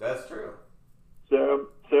 That's true.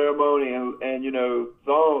 Ceremony and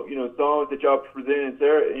songs that y'all present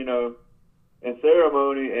in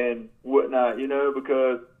ceremony and whatnot,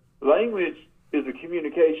 because language is a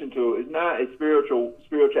communication tool. It's not a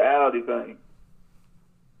spirituality thing.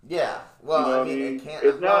 Yeah, well, I mean, it can't.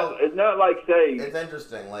 It's not like say. It's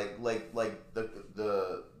interesting, like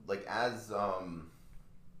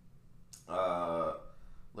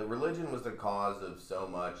religion was the cause of so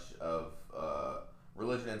much of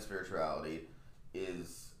religion and spirituality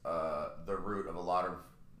is the root of a lot of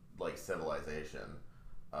like civilization,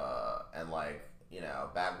 and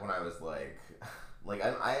back when I was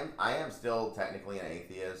I am still technically an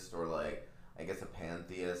atheist, or like I guess a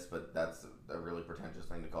pantheist, but that's a really pretentious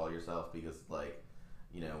thing to call yourself, because when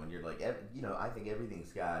you're like, I think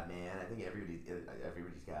everything's God, man. I think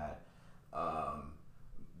everybody's God.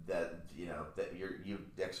 That you've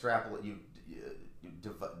extrapolate, you've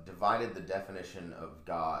divided the definition of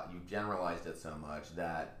God. You've generalized it so much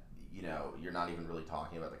that you're not even really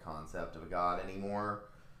talking about the concept of a God anymore.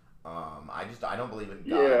 I don't believe in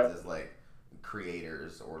gods as like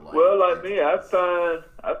creators or like. Well, like me, I find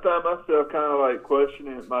myself kind of like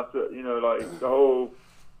questioning myself, like the whole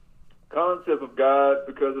concept of God,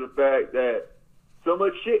 because of the fact that so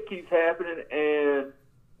much shit keeps happening, and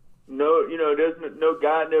there's no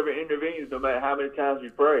God never intervenes, no matter how many times we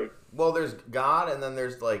pray. Well, there's God, and then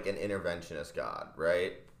there's like an interventionist God,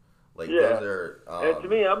 right? Like those are. And to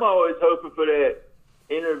me, I'm always hoping for that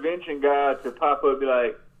intervention God to pop up and be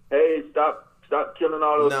like, "Hey, stop killing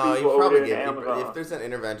all those people over there in Amazon." If there's an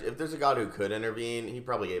intervention, if there's a God who could intervene, he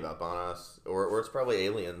probably gave up on us, or it's probably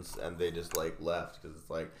aliens and they just like left, because it's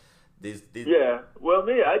like these. Yeah, well,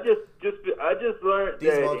 me, I just learned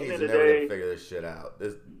these that monkeys are never gonna figure this shit out.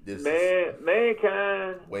 This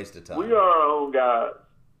mankind, waste of time. We are our own gods.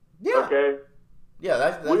 Yeah. Okay. Yeah,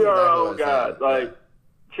 that's we are our own gods. Like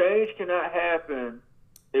change cannot happen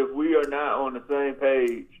if we are not on the same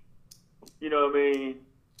page. You know what I mean?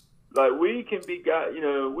 Like, we can be God,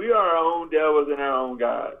 we are our own devils and our own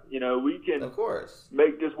God. We can, of course,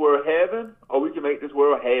 make this world heaven, or we can make this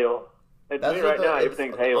world hell. And to me right now,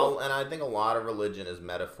 everything's hell. And I think a lot of religion is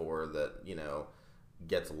metaphor that, you know,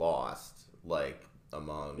 gets lost, like,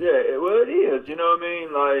 among... Yeah, well, it is, you know what I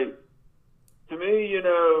mean? Like, to me, you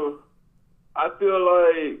know, I feel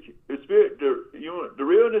like the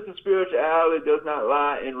realness of spirituality does not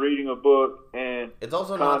lie in reading a book and it's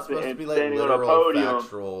also not supposed to be like standing literal, on a podium,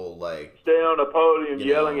 factual, like standing on a podium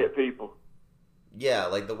yelling at people. Yeah,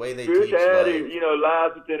 like the way they spirituality, teach, like, you know,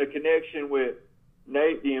 lies within a connection with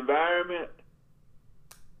the environment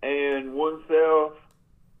and oneself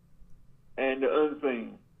and the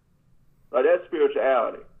unseen. Like that's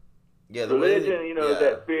spirituality. Yeah, religion, you know,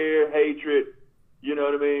 that fear, hatred. You know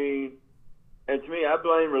what I mean? And to me, I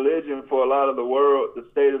blame religion for a lot of the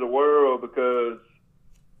state of the world, because,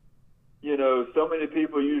 you know, so many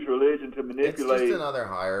people use religion to manipulate. It's just another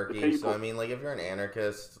hierarchy. So, I mean, like, if you're an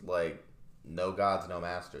anarchist, like, no gods, no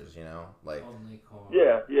masters, you know? Like, only corn.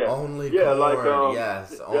 Yeah. Only corn, like,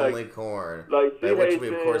 yes, only corn. Like, by which we,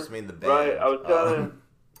 of course, mean the band. Right, I was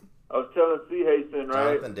telling C. Hasten,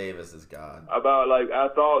 right? Jonathan Davis is God. About, like, our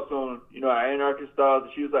thoughts on, you know, our anarchist thoughts.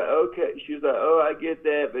 And she was like, okay. She was like, oh, I get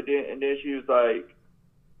that. But then she was like,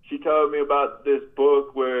 she told me about this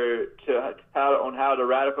book on how to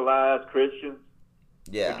radicalize Christians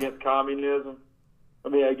against communism. I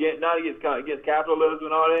mean, against capitalism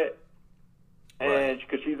and all that. And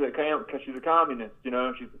because she's a communist, you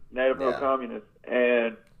know, she's a native communist.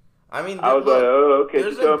 And I mean, I was like, oh, okay.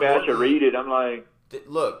 She told me I should read it. I'm like,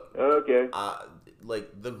 look, okay.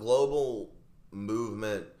 Like the global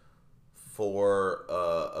movement for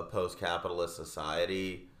a post-capitalist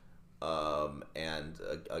society, and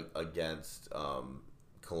against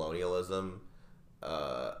colonialism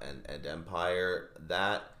and empire,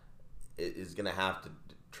 that is going to have to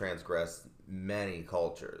transgress many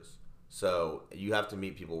cultures. So you have to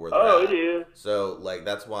meet people where they're at. Oh, it is. So, like,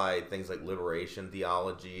 that's why things like liberation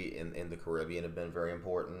theology in the Caribbean have been very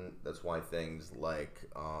important. That's why things like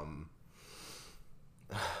the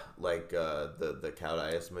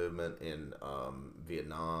Cowdias movement in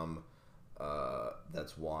Vietnam.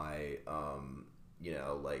 That's why you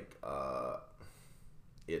know, like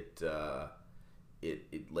it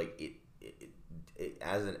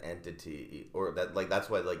as an entity, or that, like, that's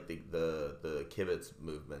why, like, the kibbutz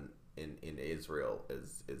movement in Israel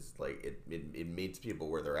is like it meets people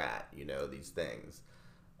where they're at, you know, these things.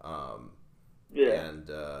 And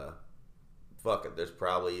fuck it, there's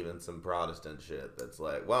probably even some Protestant shit that's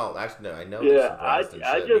like, well, actually no, I know there's some Protestant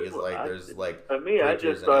shit because, like, there's like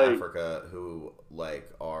preachers in Africa who, like,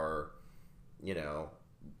 are, you know,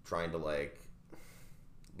 trying to like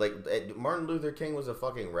Martin Luther King was a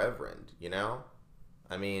fucking reverend, you know?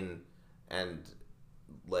 I mean, and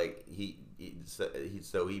like he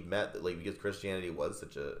met, like, because Christianity was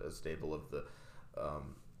such a staple of the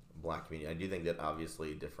black community. I do think that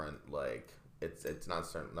obviously different, like, it's not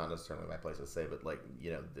necessarily my place to say, but, like,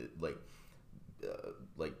 you know,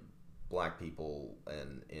 like black people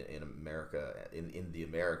in America, in the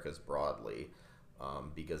Americas broadly,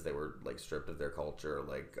 because they were, like, stripped of their culture,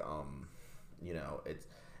 like, you know,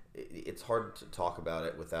 it's hard to talk about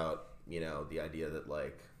it without, you know, the idea that,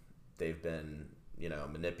 like, they've been, you know,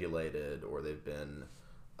 manipulated, or they've been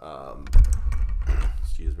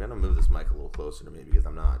excuse me, I'm gonna move this mic a little closer to me because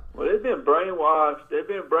I'm not. Well, they've been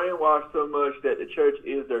brainwashed so much that the church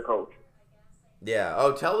is their culture. Yeah.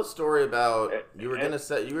 Oh, tell the story about you were gonna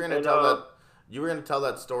tell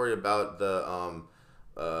that story about the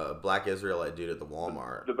black Israelite dude at the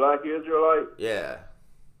Walmart. The black Israelite? Yeah.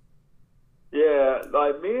 Yeah,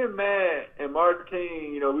 like me and Matt and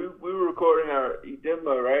Martine, you know, we were recording our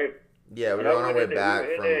demo, right? Yeah, we were on our way back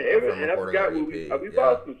from recording our EP. We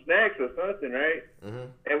bought some snacks or something, right? Mm-hmm.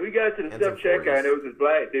 And we got to the self-checkout, and it was this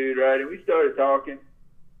black dude, right? And we started talking.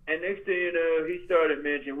 And next thing you know, he started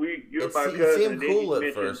mentioning, you're my cousin. He seemed cool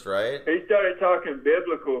at first, right? He started talking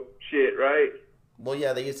biblical shit, right? Well,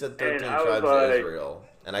 yeah, they said 13 tribes of Israel.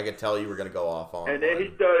 And I could tell you were going to go off on And then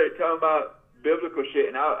he started talking about biblical shit,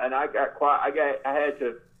 and I got quiet.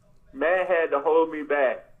 Matt had to hold me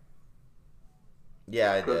back.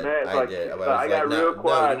 Yeah, I did. I did. I got real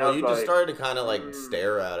quiet. No, you just started to kind of like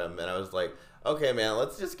stare at him, and I was like, "Okay, man,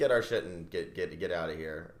 let's just get our shit and get out of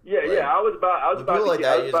here." Yeah, like, I was about people to like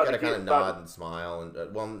get, that. You just gotta kind of nod and smile, and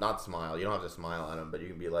well, not smile. You don't have to smile at him, but you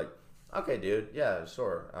can be like, "Okay, dude, yeah,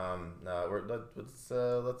 sure.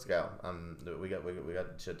 Let's go. We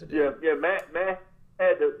got shit to do." Yeah. Matt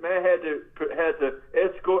had to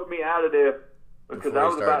escort me out of there because I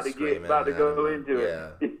was about to go into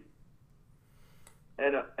it.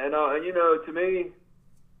 And you know, to me,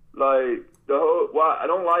 like, I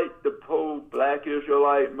don't like the whole Black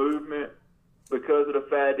Israelite movement because of the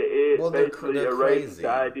fact that it basically erases the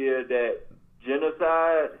idea that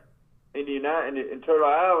genocide in Turtle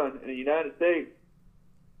Island in the United States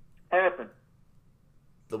happened.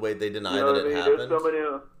 The way they deny that it happened. There's so many.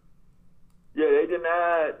 They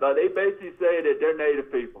deny. Like they basically say that they're Native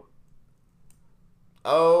people.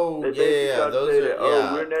 Oh, those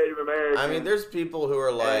are, we're Native American. I mean, there's people who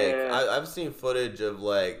are like, I've seen footage of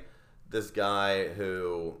like this guy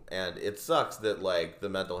who, and it sucks that like the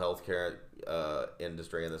mental health care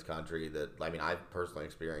industry in this country that, I mean, I've personally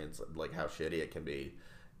experienced like how shitty it can be,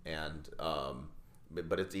 and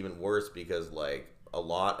but it's even worse because like a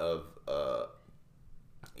lot of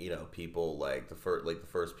people like the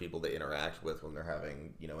first people they interact with when they're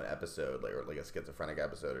having an episode or like a schizophrenic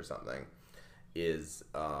episode or something is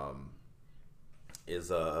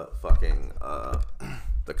fucking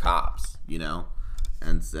the cops,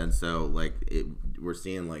 and so like we're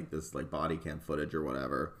seeing like this like body cam footage or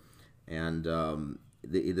whatever, and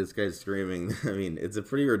this guy's screaming. I mean, it's a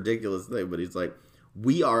pretty ridiculous thing, but he's like,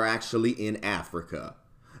 "We are actually in Africa.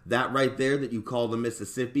 That right there that you call the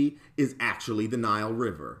Mississippi is actually the Nile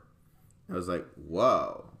River." I was like,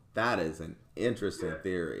 "Whoa, that is an interesting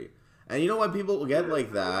theory." And you know why people get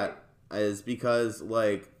like that is because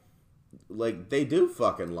like they do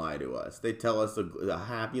fucking lie to us. They tell us a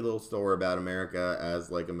happy little story about America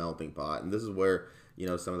as like a melting pot, and this is where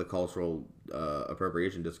some of the cultural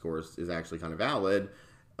appropriation discourse is actually kind of valid.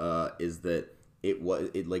 Is that it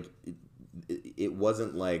wasn't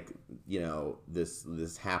like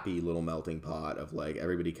this happy little melting pot of like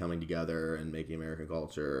everybody coming together and making American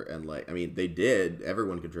culture, and like I mean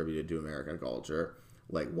everyone contributed to American culture.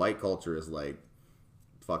 Like white culture is like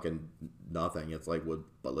fucking nothing. It's like with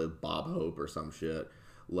Bob Hope or some shit.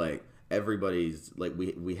 Like everybody's like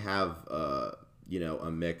we have a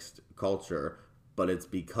mixed culture, but it's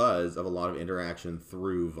because of a lot of interaction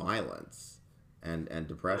through violence and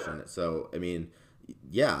depression. So I mean,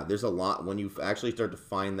 yeah, there's a lot when you actually start to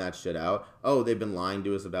find that shit out. Oh, they've been lying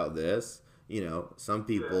to us about this. Some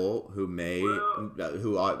people who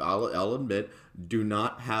I'll admit do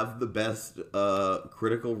not have the best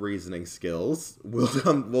critical reasoning skills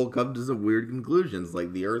will come to some weird conclusions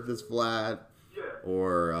like the Earth is flat,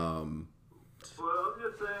 or Well, I'm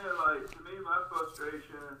just saying, like to me, my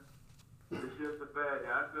frustration is just the fact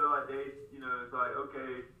that I feel like it's like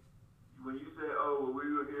okay. When you say, "Oh, well,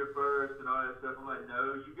 we were here first" and all that stuff, I'm like,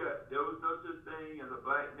 no, there was no such thing as a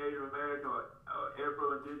black Native American or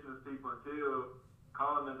Afro-Indigenous people until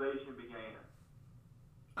colonization began.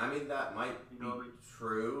 I mean, that might be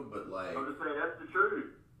true, but like I'm just saying that's the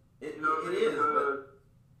truth. It is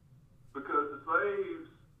because the slaves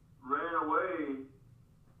ran away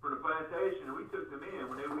from the plantation and we took them in.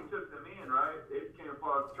 When we took them in, right, they became a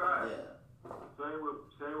part of the tribe. Yeah. Same with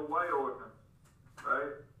white orphans,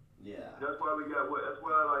 right? Yeah. That's why like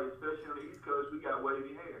especially on the East Coast we got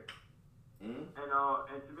wavy hair. Mm-hmm.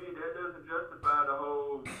 And to me that doesn't justify the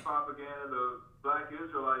whole propaganda the black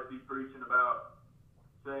Israelites be preaching about,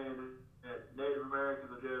 saying that Native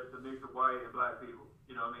Americans are just a mix of white and black people.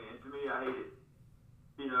 You know what I mean? And to me, I hate it.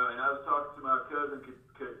 And I was talking to my cousin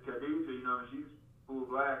Khadijah, and she's full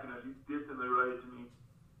black, she's distantly related to me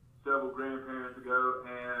several grandparents ago,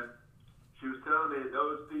 and she was telling me that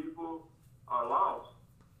those people are lost.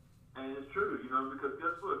 And it's true, because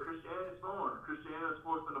guess what? Christianity is foreign. Christianity is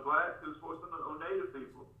forced on the blacks. It was forced on Native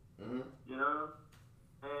people. Mm-hmm.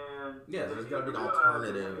 And there's got to be an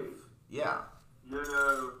alternative. Yeah. This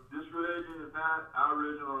religion is not our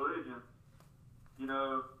original religion.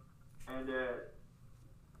 And that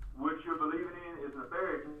what you're believing in is a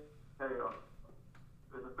fairy tale.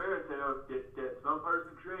 It's a fairy tale that some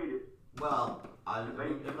person created. Well, if I'm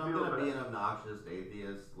going to be an obnoxious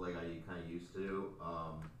atheist like I kind of used to,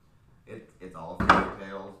 it's all fairy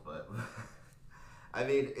tales, but I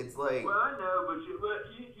mean, it's like. Well, I know, but you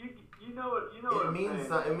know what it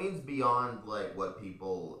means. It means beyond like what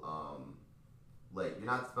people like. You're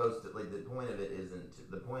not supposed to like. The point of it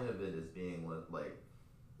isn't. The point of it is being like,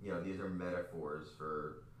 these are metaphors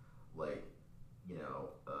for like,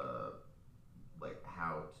 like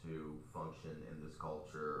how to function in this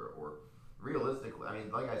culture, or realistically, I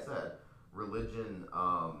mean, like I said, religion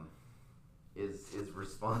is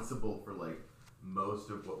responsible for like most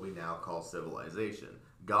of what we now call civilization.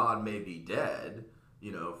 God may be dead,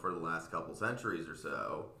 for the last couple centuries or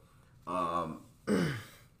so.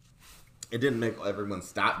 It didn't make everyone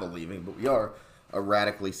stop believing, but we are a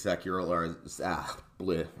radically secularized. I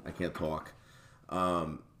can't talk.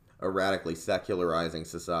 A radically secularizing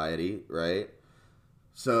society, right?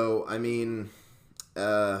 So I mean,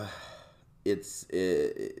 there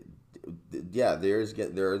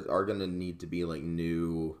are going to need to be like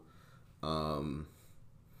new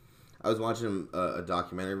I was watching a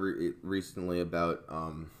documentary recently about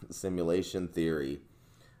simulation theory,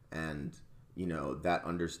 and that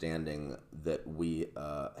understanding that we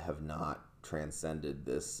have not transcended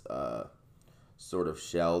this sort of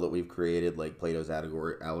shell that we've created, like Plato's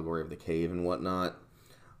allegory of the cave and whatnot.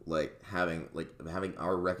 Having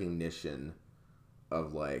our recognition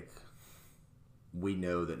of we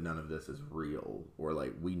know that none of this is real, or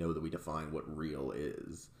we know that we define what real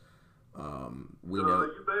is. We know. Are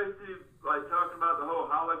you basically talking about the whole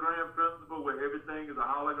hologram principle, where everything is a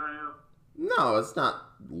hologram? No, it's not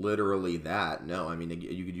literally that. No, I mean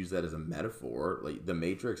you could use that as a metaphor. The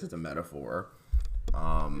Matrix is a metaphor.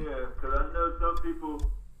 Yeah, because I know some people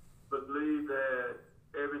believe that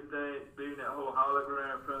everything being that whole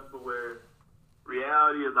hologram principle, where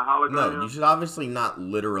reality is a hologram. No, you should obviously not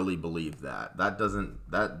literally believe that.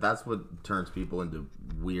 That's what turns people into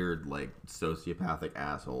weird, sociopathic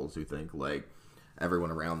assholes who think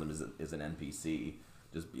everyone around them is an NPC,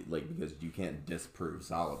 because you can't disprove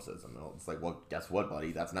solipsism. It's well, guess what,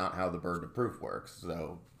 buddy? That's not how the burden of proof works.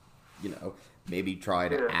 So, maybe try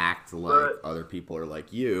to act like other people are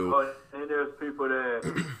like you. And there's people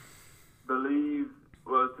that believe.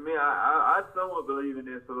 Well, to me, I somewhat believe in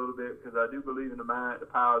this a little bit, because I do believe in the mind, the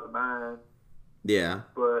power of the mind. Yeah.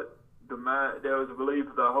 But the mind, there was a belief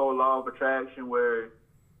of the whole law of attraction, where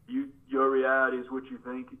your reality is what you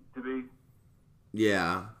think it to be.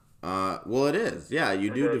 Yeah. Well, it is. Yeah,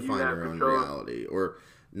 you do define your own reality, or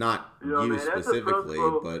not you specifically,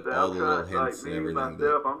 but all the little hints and everything.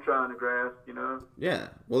 Myself, I'm trying to grasp. Yeah.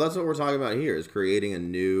 Well, that's what we're talking about here: is creating a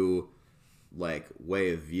new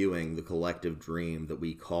way of viewing the collective dream that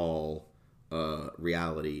we call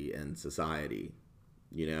reality and society.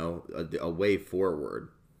 A way forward,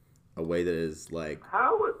 a way that is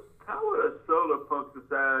how would a solar punk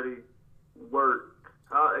society work?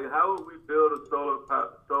 How would we build a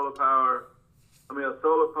solar power? I mean, a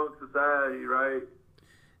solar punk society, right?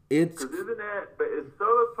 Because is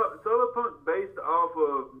solar punk based off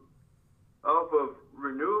of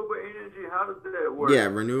renewable energy? How does that work? Yeah,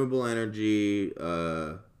 renewable energy,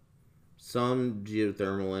 some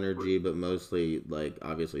geothermal energy, but mostly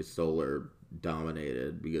obviously solar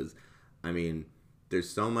dominated, because there's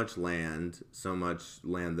so much land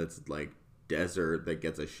that's desert that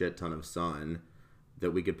gets a shit ton of sun,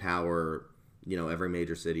 that we could power every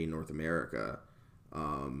major city in North America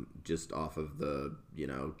just off of the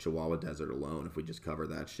Chihuahua Desert alone, if we just cover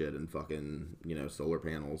that shit in fucking solar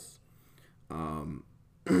panels.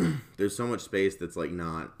 There's so much space that's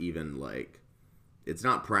not even it's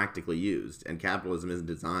not practically used, and capitalism isn't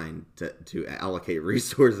designed to allocate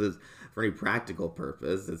resources for any practical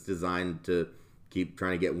purpose. It's designed to keep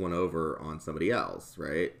trying to get one over on somebody else,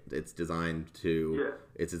 right? It's designed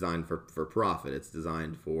it's designed for profit. It's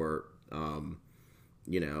designed for the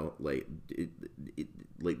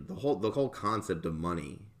whole concept of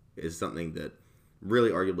money is something that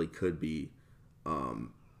really arguably could be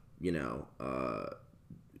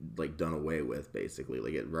done away with,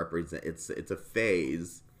 basically. It represents it's a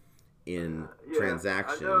phase in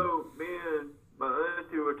transaction. I know me and my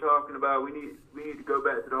auntie were talking about we need to go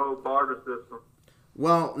back to the whole barter system.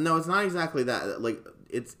 Well, no, it's not exactly that.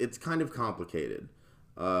 It's kind of complicated.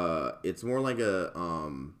 It's more like a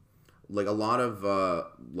lot of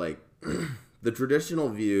the traditional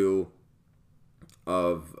view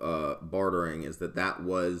of bartering is that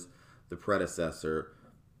was the predecessor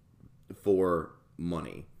for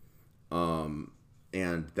money.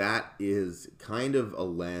 And that is kind of a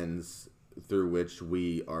lens through which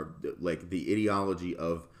we are the ideology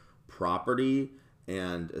of property,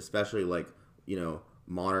 and especially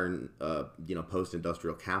modern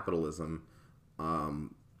post-industrial capitalism,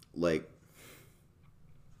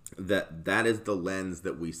 that is the lens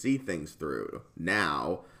that we see things through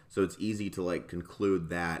now. So it's easy to conclude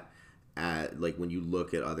that when you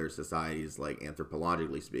look at other societies,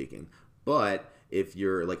 anthropologically speaking. But if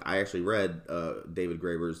you're I actually read David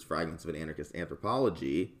Graeber's Fragments of an Anarchist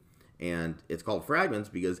Anthropology, and it's called Fragments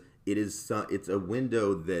because it's a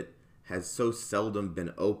window that has so seldom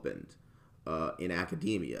been opened in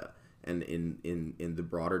academia and in the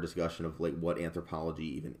broader discussion of what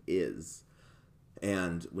anthropology even is.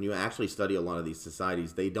 And when you actually study a lot of these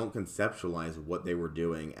societies, they don't conceptualize what they were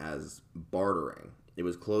doing as bartering. It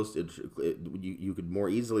was close. You could more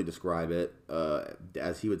easily describe it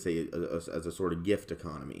as he would say as a sort of gift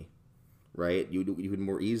economy, right? You could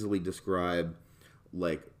more easily describe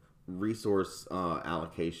resource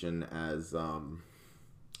allocation as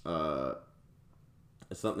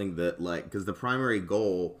something that because the primary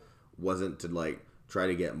goal wasn't to try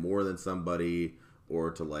to get more than somebody,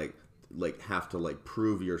 or to have to like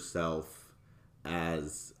prove yourself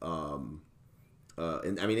as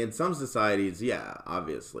and I mean in some societies, yeah,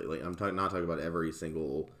 obviously, like I'm not talking about every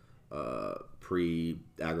single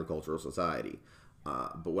pre-agricultural society,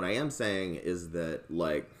 but what I am saying is that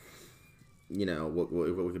like, you know, what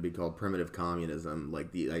could be called primitive communism,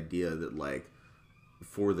 like the idea that like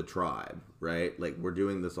for the tribe, right? Like we're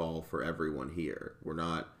doing this all for everyone here. We're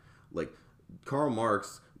not like Karl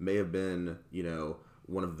Marx may have been, you know,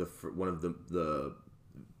 one of the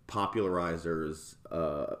popularizers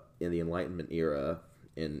in the Enlightenment era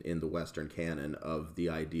in the Western canon of the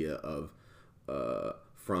idea of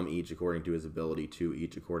from each according to his ability, to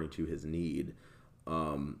each according to his need,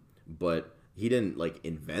 but he didn't like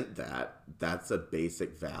invent that. That's a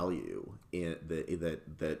basic value in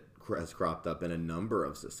that has cropped up in a number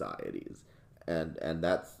of societies, and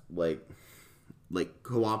that's like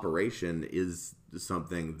cooperation is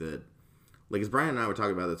something that, like, as Brian and I were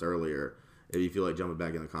talking about this earlier, if you feel like jumping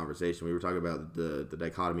back in the conversation, we were talking about the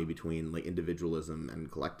dichotomy between like individualism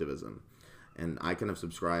and collectivism. And I kind of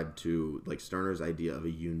subscribe to like Stirner's idea of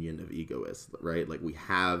a union of egoists, right? Like we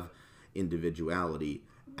have individuality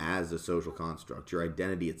as a social construct. Your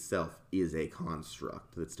identity itself is a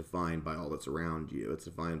construct that's defined by all that's around you. It's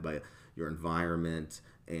defined by your environment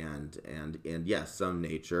and yes, some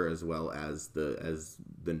nature, as well as the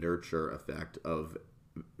nurture effect of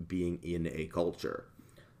being in a culture.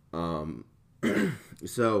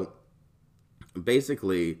 So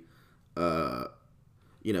basically,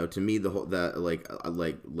 you know, to me, the whole that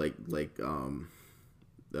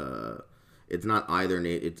it's not either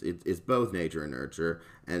it's both nature and nurture,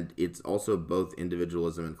 and it's also both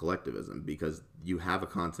individualism and collectivism, because you have a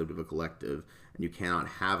concept of a collective, and you cannot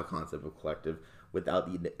have a concept of a collective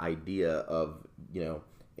without the idea of, you know,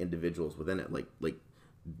 individuals within it. Like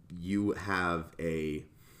you have a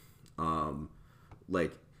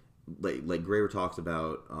like Graeber talks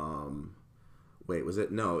about wait, was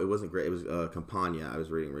it? No, it wasn't Graeber. It was Campagna I was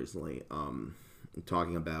reading recently,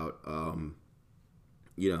 talking about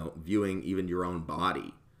you know, viewing even your own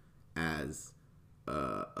body as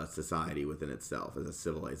a society within itself, as a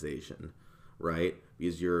civilization, right?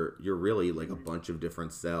 Because you're really like a bunch of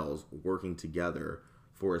different cells working together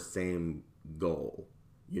for a same goal,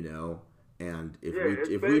 you know. And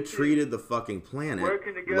if we treated the fucking planet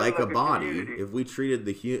like a body, if we treated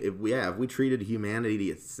if we treated humanity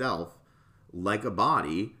itself like a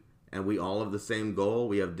body, and we all have the same goal,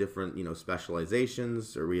 we have different, you know,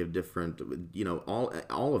 specializations, or we have different, you know,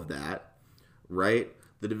 all of that, right?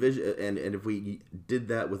 The division, and if we did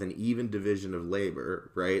that with an even division of labor,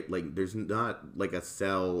 right? Like there's not like a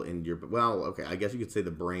cell in your, well, okay, I guess you could say the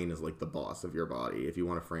brain is like the boss of your body if you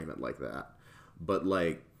want to frame it like that, but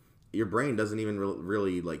like your brain doesn't even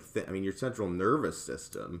really like I mean, your central nervous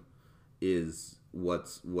system is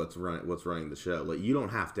what's running the show. Like you don't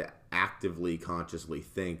have to actively consciously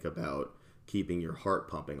think about keeping your heart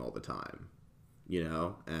pumping all the time, you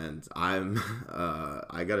know. And I'm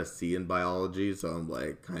I got a C in biology, so I'm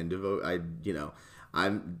like kind of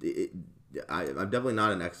I'm definitely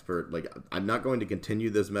not an expert. Like I'm not going to continue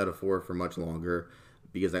this metaphor for much longer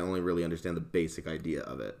because I only really understand the basic idea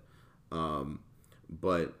of it.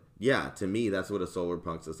 But yeah, to me, that's what a solar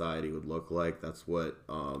punk society would look like. That's what,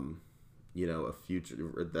 you know, a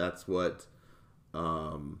future. That's what.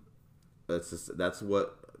 That's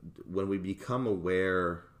what. When we become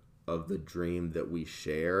aware of the dream that we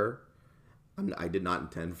share, I did not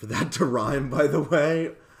intend for that to rhyme, by the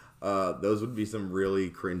way. Those would be some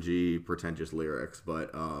really cringy, pretentious lyrics,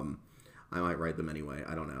 but I might write them anyway.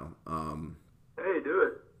 I don't know. Hey, do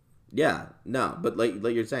it. Yeah, no, but like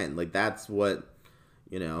you're saying, like that's what.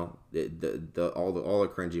 You know, all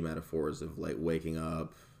the cringy metaphors of like waking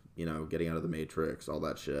up, you know, getting out of the Matrix, all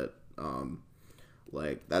that shit.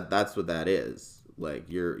 Like that's what that is. Like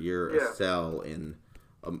you're a cell in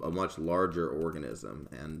a much larger organism.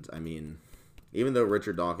 And I mean, even though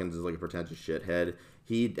Richard Dawkins is like a pretentious shithead,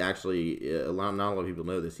 he actually not a lot of people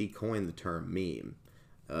know this. He coined the term meme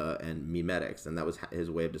and memetics, and that was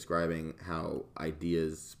his way of describing how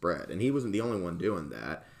ideas spread. And he wasn't the only one doing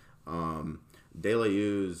that.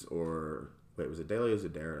 Deleuze, or wait, was it Deleuze or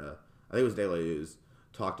Derrida? I think it was Deleuze,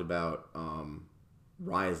 talked about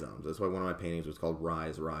rhizomes. That's why one of my paintings was called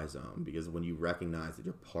Rhizome, because when you recognize that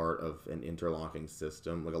you're part of an interlocking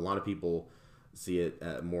system, like a lot of people see it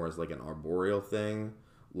more as like an arboreal thing,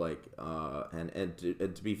 like and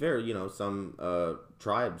to be fair, you know, some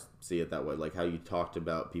tribes see it that way, like how you talked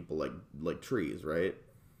about people like trees, right?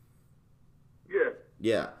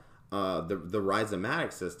 Yeah. The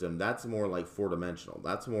rhizomatic system, that's more like four-dimensional.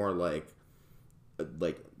 That's more like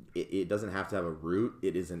it doesn't have to have a root.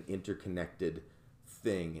 It is an interconnected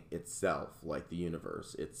thing itself, like the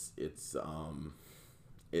universe. It's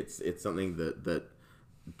something that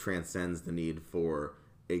transcends the need for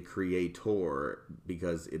a creator,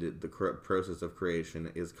 because the process of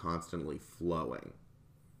creation is constantly flowing,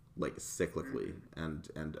 like cyclically,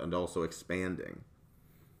 and also expanding.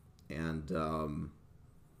 And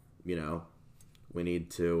you know, we need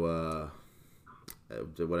to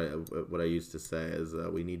what I used to say is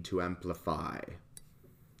we need to amplify,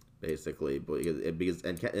 basically, because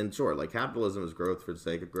in short, like, capitalism is growth for the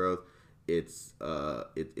sake of growth. It's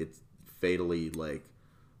fatally, like,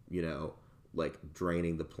 you know, like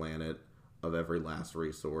draining the planet of every last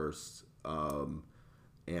resource,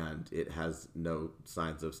 and it has no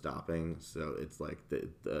signs of stopping. So it's like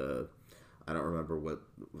the I don't remember what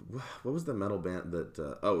was the metal band that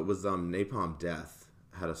it was Napalm Death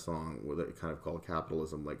had a song with it kind of called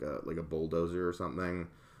Capitalism like a bulldozer or something,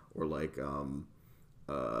 or like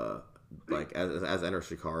as Enter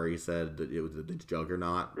Shikari said, that it was the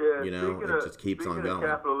juggernaut. Yeah, you know, it just keeps on going.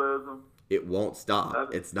 Capitalism. It won't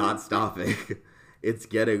stop. It's not stopping. It's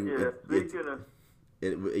getting.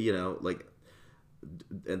 You know, like,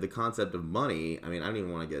 and the concept of money. I mean, I don't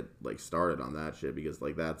even want to get like started on that shit, because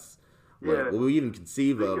like that's what we even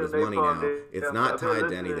conceive of as money now. It's not tied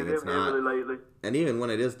to anything. It's not. And even when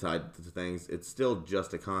it is tied to things, it's still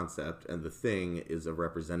just a concept, and the thing is a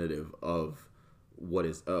representative of what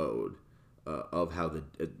is owed, of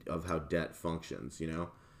how debt functions. You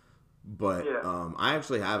know. But I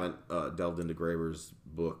actually haven't delved into Graeber's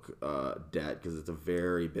book Debt, because it's a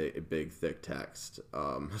very big thick text,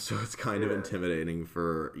 so it's kind of intimidating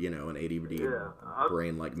for, you know, an ADD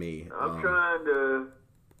brain like me. I'm trying to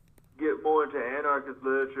get more into anarchist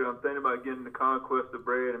literature. I'm thinking about getting The Conquest of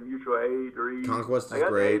Bread and Mutual Aid to read. Conquest is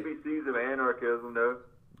great. The ABCs of Anarchism, though.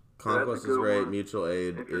 Conquest is great. Mutual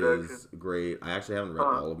Aid is great. I actually haven't read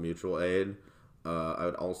all of Mutual Aid. I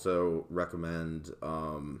would also recommend...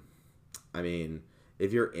 I mean,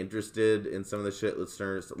 if you're interested in some of the shit that's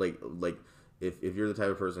like if you're the type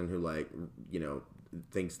of person who, like, you know,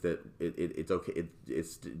 thinks that it's okay,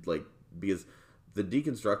 it's like, because the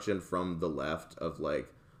deconstruction from the left of, like,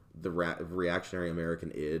 the reactionary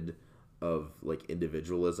American id of, like,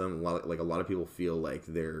 individualism, a lot of people feel like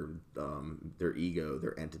their ego,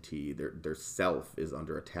 their entity, their self is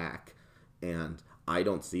under attack, and I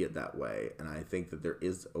don't see it that way. And I think that there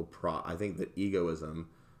is I think that egoism,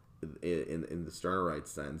 in the Stirnerite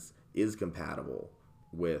sense, is compatible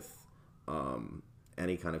with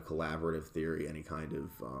any kind of collaborative theory, any kind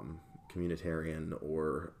of communitarian,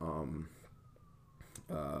 or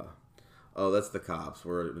that's the cops.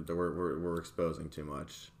 We're exposing too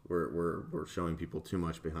much. We're showing people too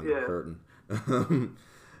much behind the curtain.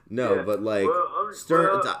 But like,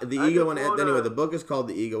 the ego anyway. The book is called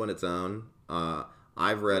The Ego in Its Own.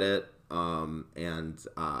 I've read it. And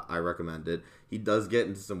I recommend it. He does get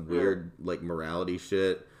into some weird, like, morality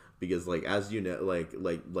shit, because, like, as you know, like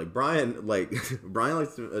Brian, like, Brian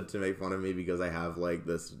likes to make fun of me because I have, like,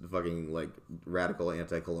 this fucking, like, radical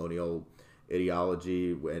anti-colonial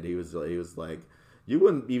ideology, and he was like, you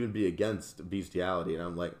wouldn't even be against bestiality, and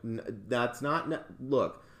I'm like, that's not,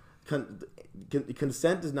 look,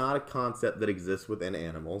 consent is not a concept that exists within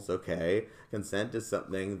animals, okay? Consent is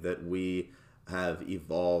something that we have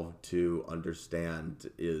evolved to understand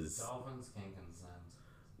is... Dolphins can consent.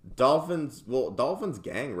 Dolphins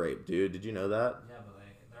gang rape, dude. Did you know that? Yeah, but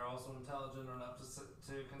they're also intelligent enough to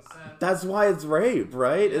consent. That's why it's rape,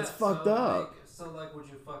 right? Yeah, it's fucked up. Like, would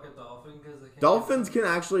you fuck a dolphin? Because dolphins can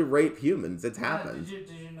actually rape humans. It's happened. Did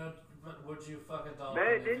you know? But would you fuck a dolphin?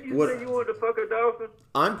 Man, didn't you say you wanted to fuck a dolphin?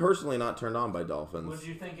 I'm personally not turned on by dolphins. Would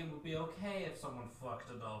you think it would be okay if someone fucked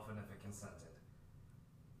a dolphin if it consented?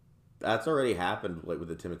 That's already happened, like, with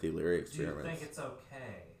the Timothy Leary experiments. Do you think it's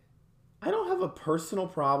okay? I don't have a personal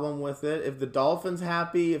problem with it. If the dolphin's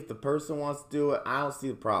happy, if the person wants to do it, I don't see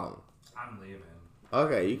the problem. I'm leaving.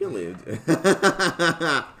 Okay, you can leave.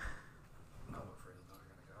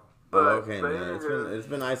 Okay, man. It's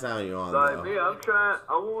been nice having you on. Like, me, I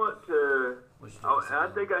want to. I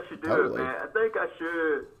think I should do it, man. I think I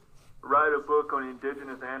should write a book on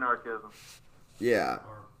indigenous anarchism. Yeah.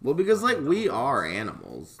 Well, because, like, we are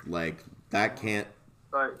animals. Like, that can't,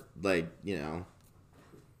 like, you know.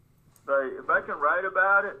 Like, if I can write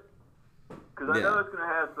about it, because I know it's going to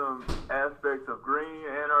have some aspects of green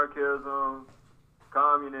anarchism,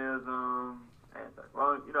 communism,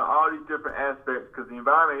 you know, all these different aspects, because the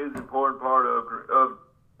environment is an important part of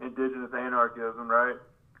indigenous anarchism, right?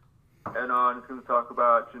 And it's going to talk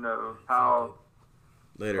about, you know, how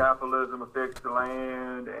capitalism affects the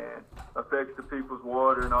land and affects the people's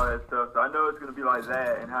water and all that stuff. So I know it's going to be like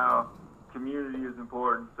that, and how community is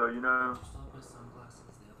important. So, you know,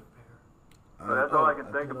 So that's all I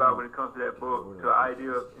can think about when it comes to that book, to the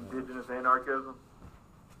idea of indigenous anarchism.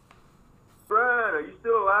 Brian, are you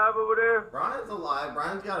still alive over there? Brian's alive.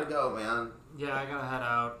 Brian's got to go, man. Yeah, I gotta head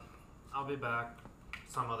out. I'll be back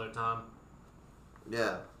some other time.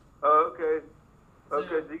 Yeah. Oh, okay.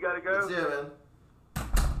 Okay, so you gotta go? See ya, man.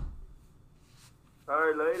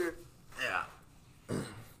 Alright, later. Yeah.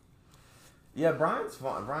 Yeah, Brian's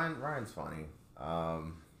fun. Brian's funny.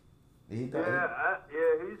 He does.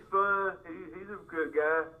 He's fun. He's a good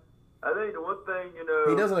guy. I think the one thing,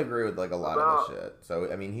 he doesn't agree with like a lot of the shit.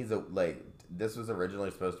 So I mean, he's this was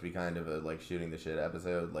originally supposed to be kind of a like shooting the shit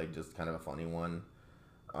episode, like just kind of a funny one.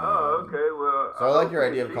 Okay, well. So I like your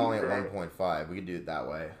idea of calling it 1.5. We could do it that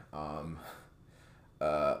way.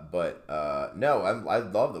 No, I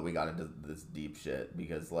love that we got into this deep shit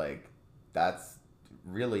because like that's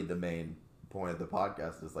really the main point of the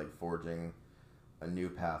podcast is like forging a new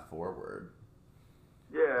path forward.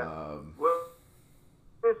 Yeah. Well,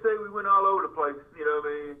 let's say we went all over the place. You know what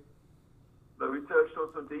I mean? Like we touched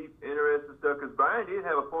on some deep, interesting stuff because Brian did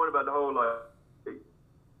have a point about the whole like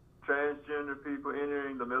transgender people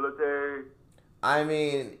entering the military. I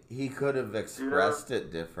mean, he could have expressed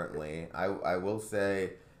it differently. I will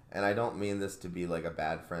say, and I don't mean this to be like a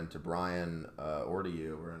bad friend to Brian or to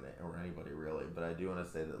you or anybody really, but I do want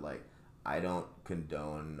to say that like I don't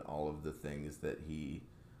condone all of the things that he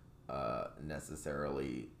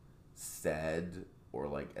necessarily said, or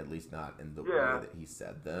like at least not in the way that he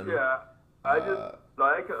said them. Yeah, I just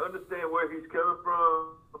I can understand where he's coming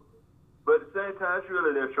from, but at the same time, it's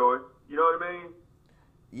really their choice. You know what I mean?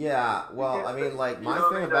 Yeah, well, I mean, like, my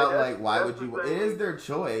thing about, like, why would you... It is their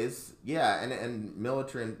choice, yeah, and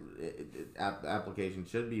military application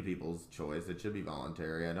should be people's choice. It should be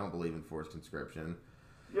voluntary. I don't believe in forced conscription.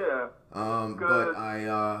 Yeah. But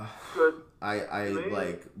I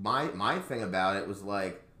like, my thing about it was,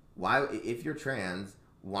 like, why, if you're trans,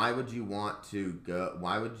 why would you want to go...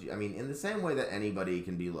 Why would you... I mean, in the same way that anybody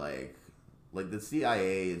can be, like the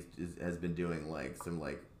CIA has been doing, like, some,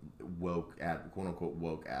 like, woke quote unquote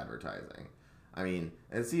woke advertising. I mean,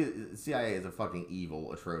 and CIA is a fucking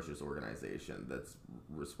evil, atrocious organization that's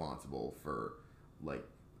responsible for like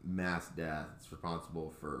mass death. It's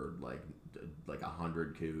responsible for like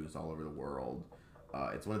 100 coups all over the world.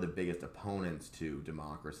 It's one of the biggest opponents to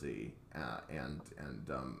democracy and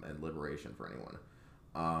liberation for anyone.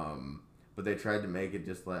 But they tried to make it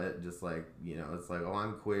just like you know, it's like, oh,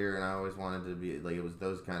 I'm queer and I always wanted to be like, it was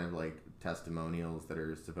those kind of like testimonials that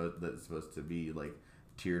are supposed to be like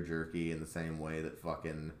tear jerky in the same way that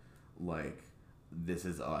fucking like This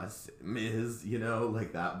Is Us is, you know,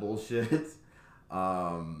 like that bullshit.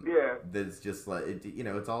 Yeah. That's just like it, you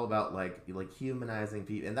know, it's all about like humanizing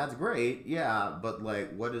people, and that's great, yeah. But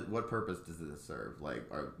like, what purpose does this serve? Like,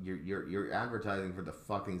 you're advertising for the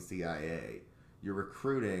fucking CIA. You're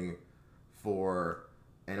recruiting for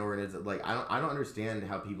an organization. Like, I don't understand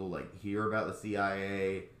how people like hear about the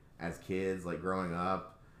CIA as kids, like growing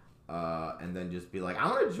up, and then just be like, I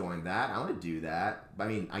want to join that. I want to do that. I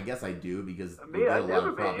mean, I guess I do because we get a lot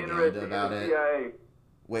of propaganda about it. CIA.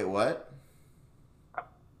 Wait, what?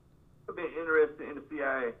 I've been interested in the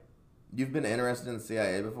CIA. You've been interested in the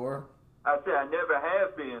CIA before? I said I never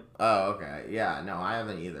have been. Oh, okay. Yeah, no, I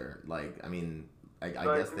haven't either. Like, I mean, I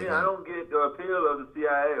guess they. I don't get the appeal of the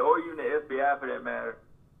CIA or even the FBI for that matter.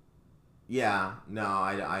 Yeah, no,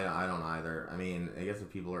 I don't either. I mean, I guess if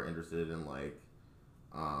people are interested in like,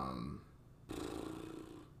 I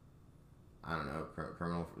don't know,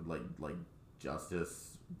 criminal like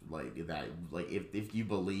justice, like that, like if you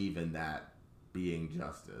believe in that being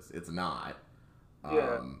justice, it's not.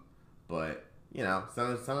 But you know,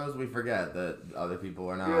 sometimes we forget that other people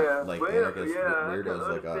are not like anarchist weirdos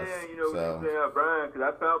like us. You know, so. What you saying, Brian, because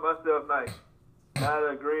I found myself like not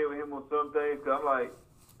agreeing with him on some things. Cause I'm like,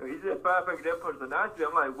 he said 5 finger death punch the Nazi.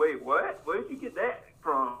 I'm like, wait, what? Where did you get that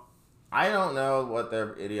from? I don't know what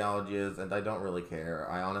their ideology is, and I don't really care.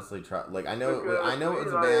 I honestly try. Like, I know it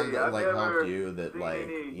was a band that like helped you, that like,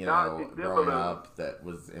 you know, growing up, that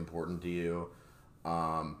was important to you.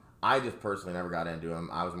 I just personally never got into them.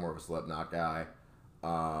 I was more of a Slipknot guy.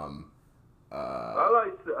 But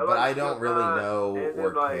I don't really know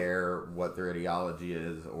or care what their ideology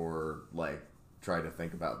is, or like try to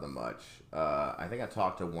think about them much. I think I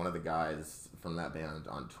talked to one of the guys from that band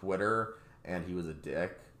on Twitter, and he was a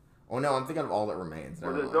dick. Oh no, I'm thinking of All That Remains.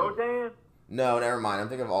 Was it Zoltan? No, never mind. I'm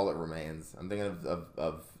thinking of All That Remains. I'm thinking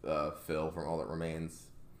of Phil from All That Remains.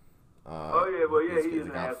 He's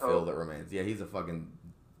an asshole. Phil That Remains. Yeah, he's a fucking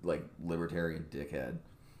like libertarian dickhead.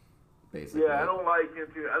 Basically. Yeah, I don't like him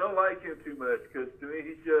too much because to me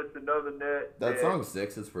he's just another net. That song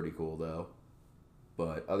 6 is pretty cool though.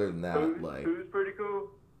 But other than that, who's pretty cool?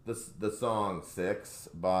 The song 6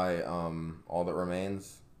 by All That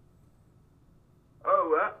Remains.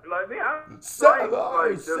 Oh, I like some of the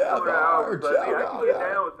albums. Like me, I can get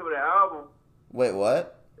down with some of the albums. Wait,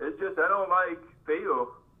 what? It's just I don't like Phil.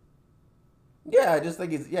 Yeah, I just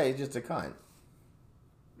think he's just a cunt.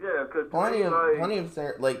 Yeah, because plenty of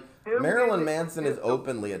like Marilyn Manson is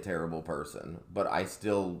openly a terrible person, but I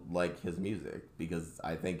still like his music because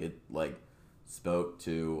I think it like spoke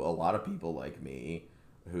to a lot of people like me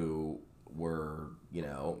who were, you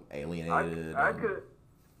know, alienated. I could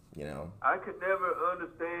never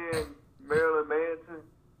understand Marilyn Manson.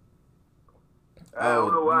 I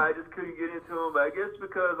don't know why. I just couldn't get into him, but I guess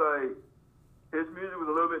because like his music was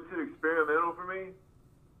a little bit too experimental for me.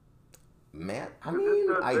 Man, I mean,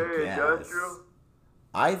 I guess. Industrial.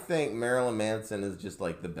 I think Marilyn Manson is just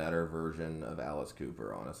like the better version of Alice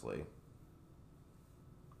Cooper, honestly.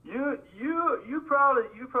 You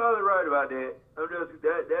probably right about that.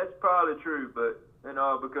 That's probably true, but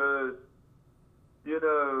because you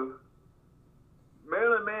know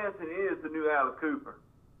Marilyn Manson is the new Alice Cooper.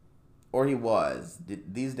 Or he was.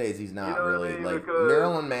 These days he's not really. I mean? Like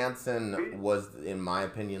Marilyn Manson was, in my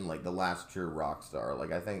opinion, like the last true rock star.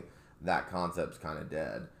 Like I think that concept's kind of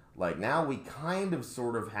dead. Like now we kind of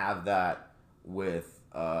sort of have that with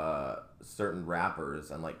certain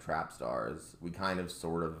rappers and like trap stars. We kind of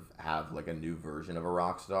sort of have like a new version of a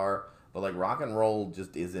rock star, but like rock and roll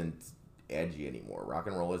just isn't edgy anymore. Rock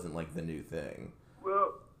and roll isn't like the new thing.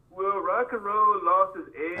 Well, rock and roll lost its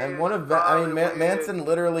edge. And Manson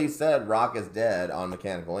literally said rock is dead on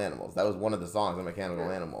Mechanical Animals. That was one of the songs on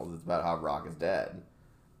Mechanical Animals. It's about how rock is dead.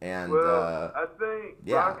 And I think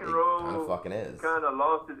rock and roll kind of fucking is. Kind of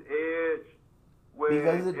lost its edge when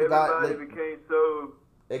everybody became so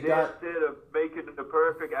dead set of making the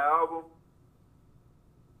perfect album.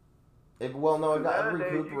 It got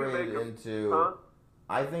recuperated into. Huh?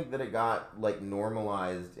 I think that it got like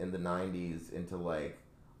normalized in the '90s into like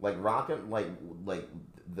rock and like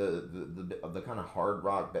the kind of hard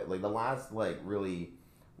rock, like the last like really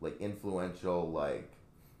like influential like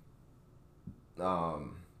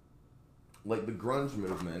the grunge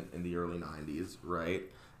movement in the early '90s, right?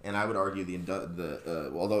 And I would argue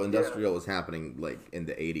although industrial was happening like in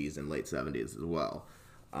the '80s and late '70s as well,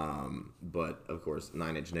 but of course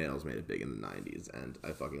 9 Inch Nails made it big in the '90s, and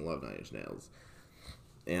I fucking love 9 Inch Nails,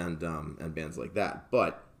 and bands like that.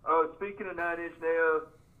 But speaking of 9 Inch Nails,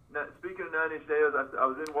 I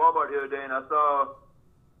was in Walmart the other day and I saw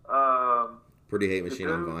Pretty Hate Machine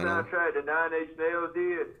on vinyl. Soundtrack that 9 Inch Nails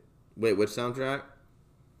did. Wait, which soundtrack?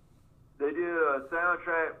 They did a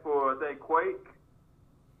soundtrack for, I think, Quake.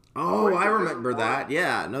 Oh, I remember that.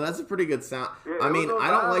 Yeah, no, that's a pretty good sound. Yeah, I mean,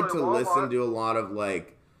 I don't like to listen to a lot of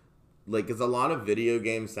like, because a lot of video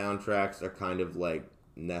game soundtracks are kind of like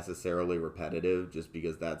necessarily repetitive, just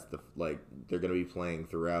because that's the like they're gonna be playing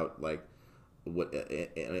throughout like what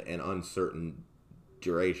an uncertain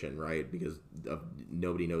duration, right? Because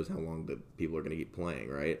nobody knows how long the people are gonna keep playing,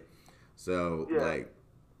 right? So like,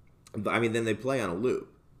 I mean, then they play on a loop.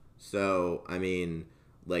 So I mean,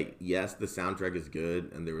 like, yes, the soundtrack is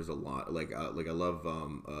good, and there was a lot like I love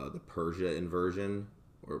the Persian inversion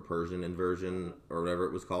or whatever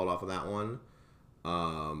it was called off of that one.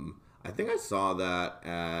 I think I saw that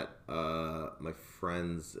at my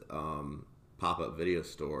friend's pop-up video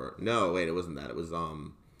store. No, wait, it wasn't that. It was it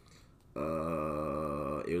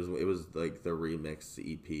was like the remix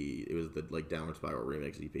EP. It was the like Downward Spiral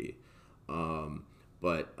remix EP.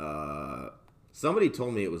 But somebody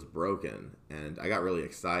told me it was broken, and I got really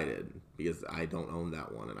excited because I don't own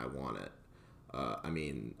that one and I want it. I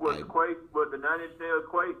mean, Quake? What, the 9 Inch Nails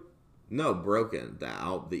Quake? No, Broken.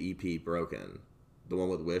 The EP Broken, the one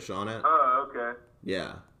with Wish on it. Oh, okay.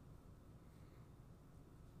 Yeah.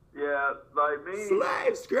 Yeah, like me.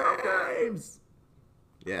 Slave screams.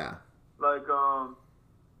 Yeah. Like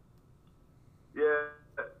yeah,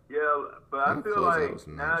 but I feel like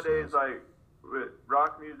nowadays, like with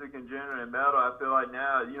rock music in general and metal, I feel like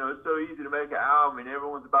now, you know, it's so easy to make an album and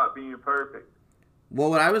everyone's about being perfect. Well,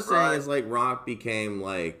 what I was saying is like rock became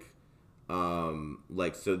like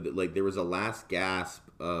there was a last gasp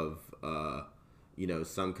of you know,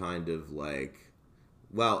 some kind of like,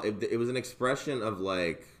 well, it was an expression of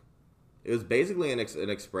like, it was basically an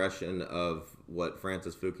expression of what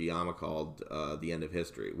Francis Fukuyama called the end of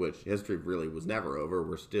history, which history really was never over.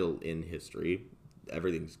 We're still in history.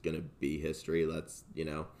 Everything's gonna be history. That's, you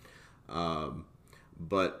know,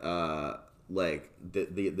 but like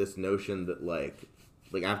this notion that like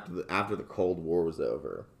after the Cold War was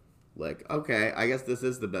over, like, okay, I guess this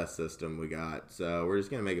is the best system we got, so we're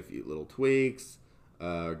just gonna make a few little tweaks.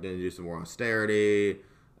 Going to do some more austerity,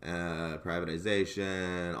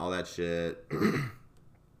 privatization, all that shit.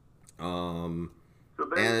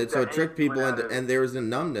 And so it tricked people into, and there was a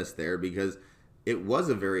numbness there because it was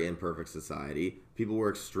a very imperfect society. People were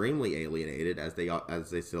extremely alienated, as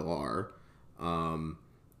they still are.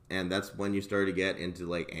 And that's when you started to get into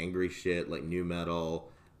like angry shit, like nu metal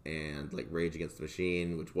and like Rage Against the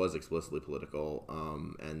Machine, which was explicitly political,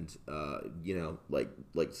 and you know, like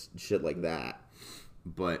shit like that.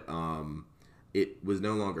 But it was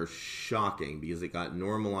no longer shocking because it got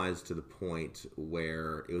normalized to the point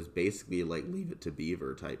where it was basically like Leave It to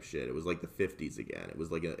Beaver type shit. It was like the 50s again. It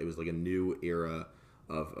was like a new era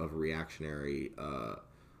of reactionary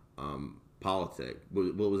politic. Well,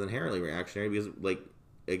 it was inherently reactionary because, like,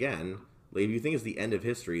 again, like, if you think it's the end of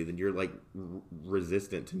history, then you're like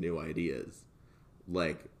resistant to new ideas.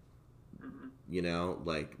 Like, you know,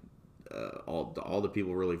 like all the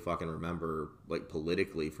people really fucking remember, like,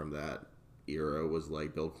 politically from that era was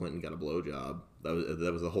like Bill Clinton got a blowjob.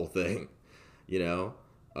 That was the whole thing, you know.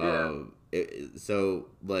 So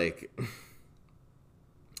like,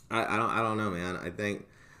 I don't know, man. I think,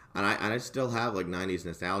 and I still have like 90s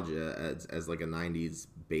nostalgia as like a 90s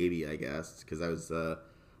baby, I guess, because I was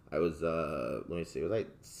let me see, I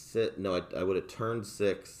would have turned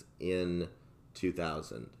 6 in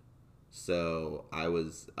 2000, so I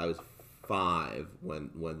was 5 when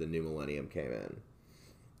the new millennium came in.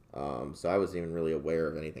 So I wasn't even really aware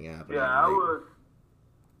of anything happening. Yeah, I was.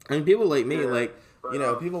 I mean, people like me, like, you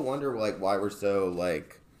know, people wonder like why we're so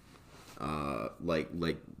like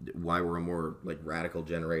why we're a more like radical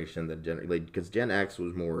generation than because Gen X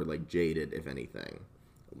was more like jaded, if anything,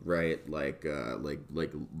 right? Like the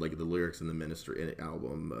lyrics in the Ministry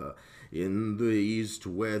album, in the east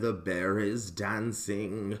where the bear is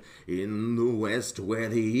dancing, in the west where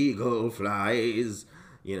the eagle flies.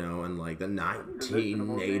 You know, and like the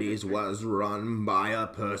 1980s was run by a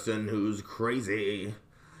person who's crazy,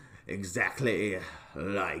 exactly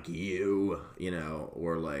like you, you know,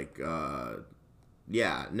 or like,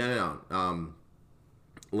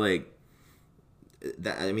 like,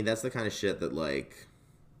 that, I mean, that's the kind of shit that, like,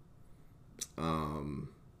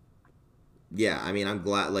 yeah, I mean, I'm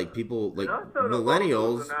glad, like, people, like,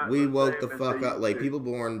 millennials, we woke the fuck up, like, people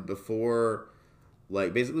born before,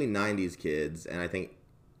 like, basically 90s kids, and I think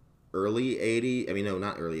early 80s, I mean, no,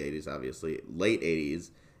 not early 80s, obviously, late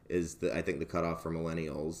 80s is, I think, the cutoff for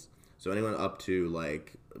millennials. So anyone up to,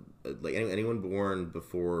 like anyone born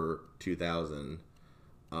before 2000,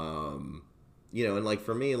 you know, and, like,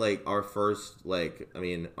 for me, like, our first, like, I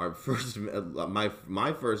mean, our first,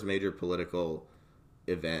 my first major political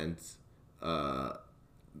event,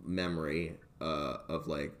 memory, of,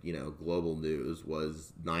 like, you know, global news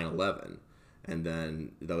was 9/11. And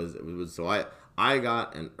then it was so I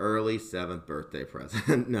got an early 7th birthday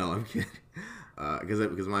present. No, I'm kidding.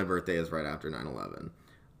 Because my birthday is right after 9/11.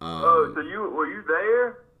 So were you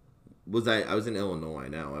there? I was in Illinois.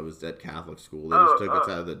 No, I was at Catholic school. They just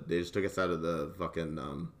took us out of the fucking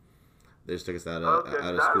they just took us out of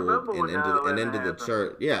school and into the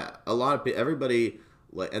church. Yeah, a lot of everybody,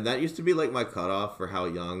 like, and that used to be like my cutoff for how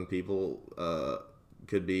young people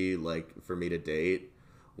could be, like, for me to date.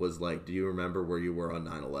 Was like, do you remember where you were on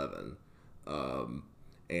 9/11?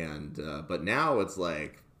 But now it's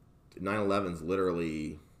like 9/11's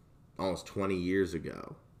literally almost 20 years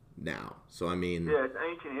ago now. So I mean, yeah, it's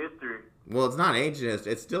ancient history. Well, it's not ancient.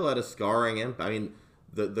 It's still had a scarring impact. I mean,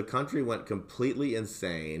 the country went completely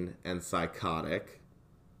insane and psychotic,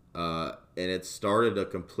 and it started a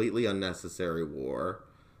completely unnecessary war,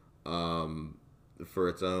 for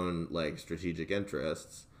its own, like, strategic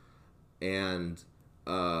interests, and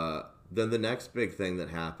then the next big thing that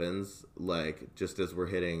happens, like, just as we're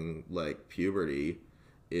hitting, like, puberty,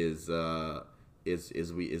 is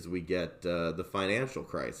we get the financial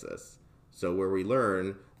crisis. So where we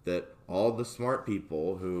learn that all the smart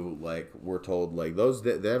people who, like, were told, like, those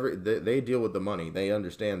they deal with the money, they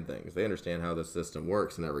understand things, they understand how the system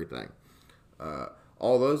works and everything.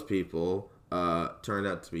 All those people turned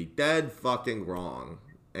out to be dead fucking wrong.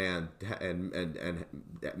 And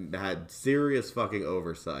had serious fucking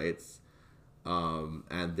oversights,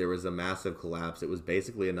 and there was a massive collapse. It was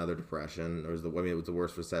basically another depression. It was the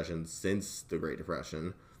worst recession since the Great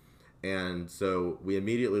Depression, and so we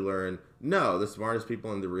immediately learned, no, the smartest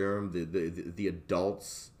people in the room, the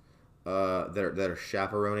adults that are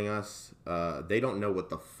chaperoning us, they don't know what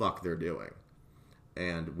the fuck they're doing,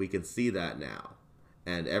 and we can see that now.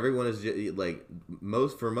 And everyone is just, like,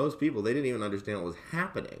 for most people, they didn't even understand what was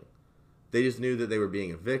happening. They just knew that they were being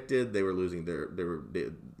evicted. They were losing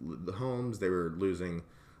the homes. They were losing,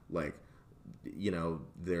 like,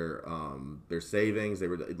 their savings. They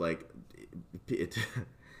were like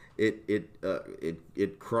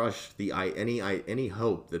it crushed any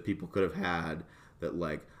hope that people could have had that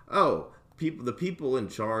like, oh, the people in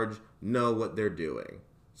charge know what they're doing.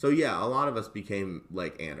 So yeah, a lot of us became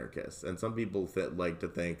like anarchists, and some people like to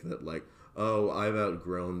think that like, oh, I've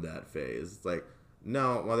outgrown that phase. It's like,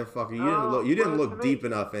 no, motherfucker, you didn't look deep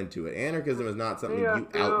enough into it. Anarchism is not something you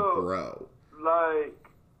outgrow. Like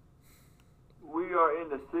we are in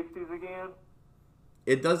the 60s again.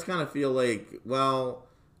 It does kind of feel like, well,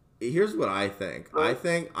 here's what I think. Like, I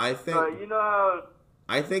think you know how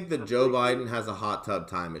I think that Joe Biden has a hot tub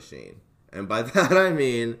time machine, and by that I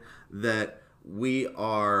mean that we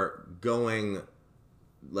are going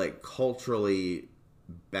like culturally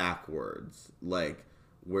backwards, like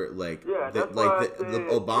we're like the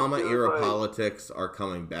Obama era politics are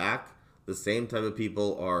coming back. The same type of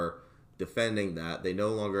people are defending that. They no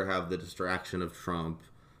longer have the distraction of Trump,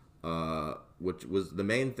 which was the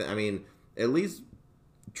main thing. I mean, at least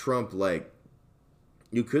Trump, like,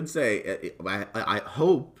 you could say, I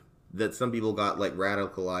hope that some people got like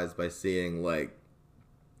radicalized by seeing like,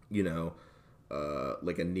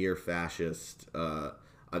 like a near fascist.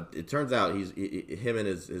 It turns out him and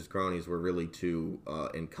his cronies were really too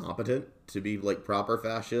incompetent to be like proper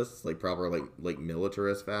fascists, like proper like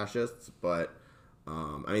militarist fascists. But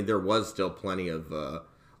I mean, there was still plenty of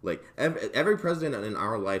like every president in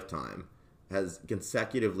our lifetime has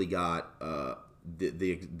consecutively got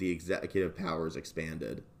the executive powers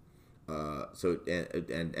expanded. So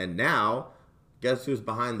and now, guess who's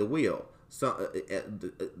behind the wheel?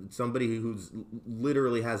 Somebody who's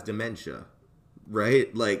literally has dementia.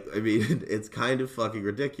 Right? Like, I mean, it's kind of fucking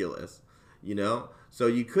ridiculous, So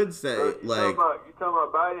you could say, you talking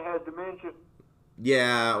about Biden has dementia?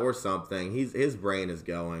 Yeah, or something. His brain is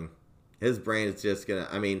going. His brain is just gonna.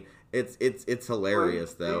 I mean, it's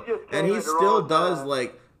hilarious though, and he still does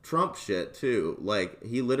like Trump shit too. Like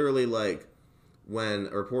he literally like when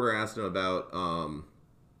a reporter asked him about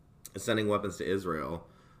sending weapons to Israel,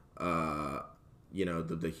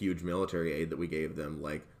 the huge military aid that we gave them,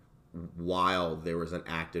 like, while there was an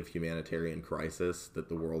active humanitarian crisis that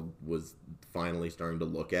the world was finally starting to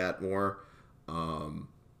look at more, a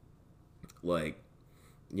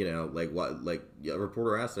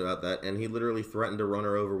reporter asked him about that, and he literally threatened to run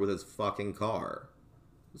her over with his fucking car.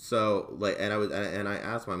 So like, and I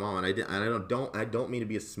asked my mom, and I don't mean to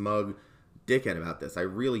be a smug dickhead about this, I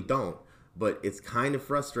really don't, but it's kind of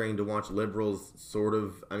frustrating to watch liberals sort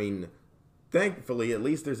of, I mean, thankfully, at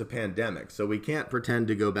least there's a pandemic, so we can't pretend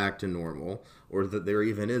to go back to normal, or that there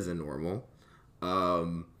even is a normal.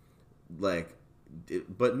 But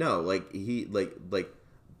no, like, it's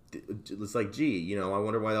like, gee, I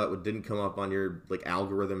wonder why that didn't come up on your, like,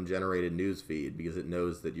 algorithm-generated news feed, because it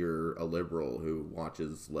knows that you're a liberal who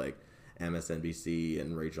watches, like, MSNBC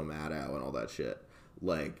and Rachel Maddow and all that shit.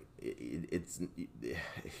 Like, it's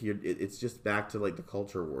just back to, like, the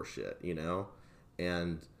culture war shit,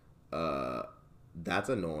 And that's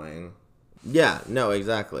annoying. Yeah, no,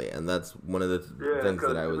 exactly. And that's one of the things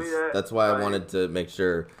that I was... that's why I wanted to make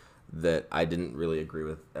sure that I didn't really agree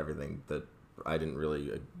with everything that I didn't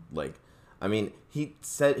really, like... I mean, he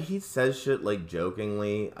says shit, like,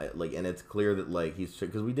 jokingly, and it's clear that, like, he's...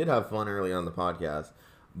 Because we did have fun early on the podcast,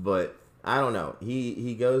 but I don't know.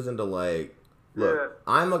 He goes into, like... Look,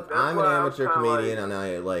 I'm an amateur comedian, and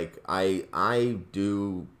I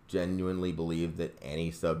do genuinely believe that any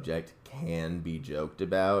subject can be joked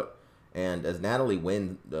about, and as Natalie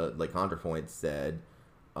Wynn, like ContraPoint said,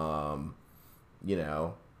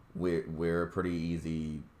 we're a pretty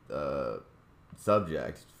easy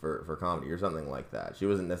subject for comedy or something like that. She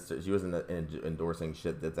wasn't endorsing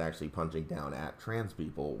shit that's actually punching down at trans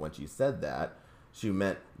people when she said that. She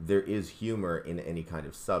meant there is humor in any kind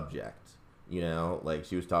of subject. Like,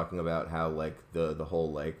 she was talking about how, like, the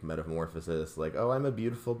whole, like, metamorphosis, like, oh, I'm a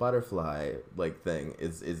beautiful butterfly, like, thing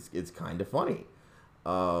is kind of funny.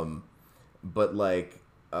 But, like,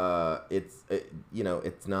 it's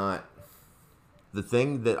not the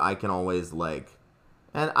thing that I can always, like,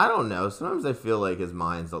 and I don't know, sometimes I feel like his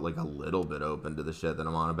mind's, like, a little bit open to the shit that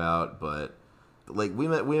I'm on about, but, like, we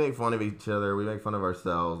make fun of each other, we make fun of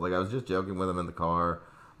ourselves. Like, I was just joking with him in the car,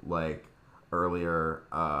 like, earlier,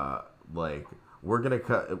 like, we're gonna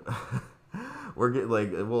cut.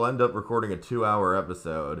 We'll end up recording a 2-hour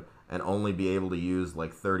episode and only be able to use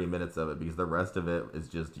like 30 minutes of it, because the rest of it is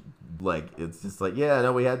just like, it's just like, yeah,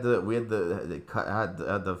 no, we had to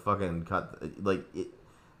fucking cut, like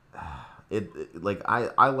it like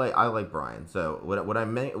I like Brian. So what I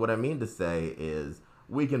mean to say is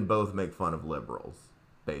we can both make fun of liberals,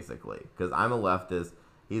 basically, because I'm a leftist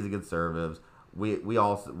He's a conservative. We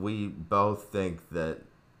both think that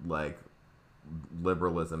like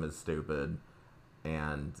liberalism is stupid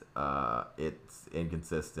and it's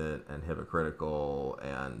inconsistent and hypocritical,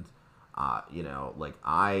 and you know, like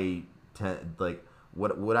I tend like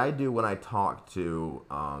what I do when I talk to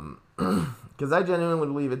because I genuinely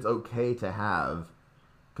believe it's okay to have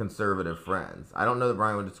conservative friends. I don't know that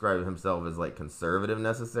Brian would describe himself as like conservative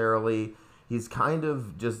necessarily. He's kind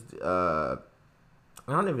of just I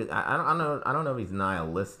don't know if he's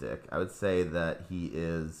nihilistic. I would say that he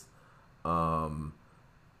is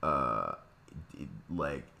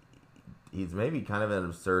like he's maybe kind of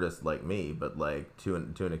an absurdist like me, but like to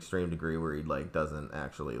an extreme degree where he like doesn't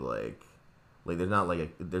actually like there's not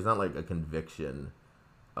like a conviction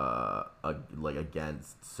like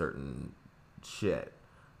against certain shit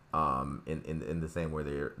in the same way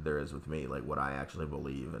there is with me, like what I actually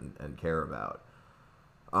believe and care about.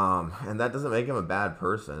 And that doesn't make him a bad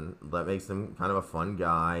person. That makes him kind of a fun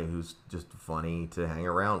guy who's just funny to hang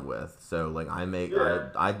around with. So like I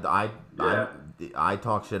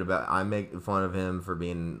talk shit about, I make fun of him for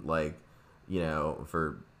being like, you know,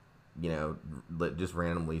 just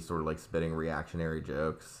randomly sort of like spitting reactionary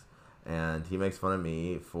jokes, and he makes fun of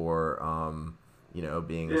me for you know,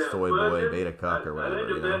 being a soy boy beta cuck or whatever. I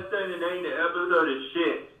think the best thing to name the episode is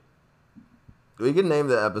shit. We can name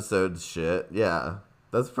the episode shit. Yeah.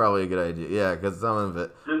 That's probably a good idea. Yeah, because some of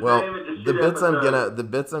it. The bits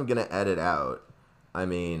I'm gonna edit out. I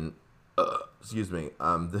mean, excuse me.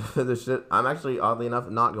 The shit. I'm actually oddly enough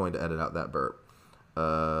not going to edit out that burp,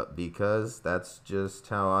 because that's just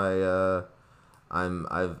how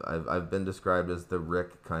I've been described as the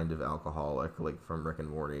Rick kind of alcoholic, like from Rick and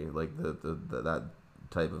Morty, like the that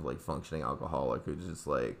type of like functioning alcoholic who's just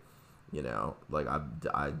like, you know, like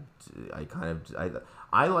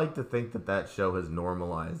I like to think that show has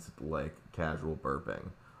normalized like casual burping,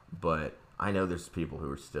 but I know there's people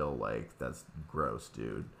who are still like, that's gross,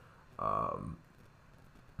 dude.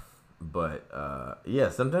 Yeah,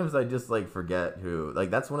 sometimes I just like forget who, like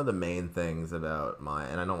that's one of the main things about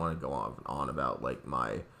and I don't want to go on about like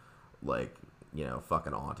my, like, you know,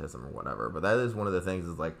 fucking autism or whatever, but that is one of the things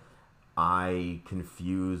is like I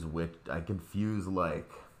confuse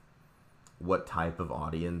like what type of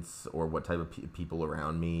audience or what type of people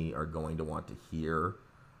around me are going to want to hear,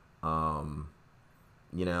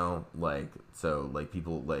 you know, like, so like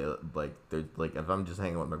people like they're like, if I'm just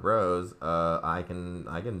hanging with my bros, I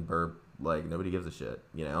can burp like nobody gives a shit,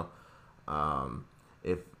 you know.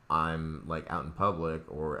 If I'm like out in public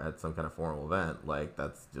or at some kind of formal event, like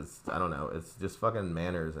that's just, I don't know, it's just fucking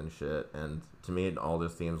manners and shit, and to me it all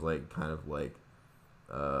just seems like kind of like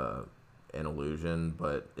an illusion,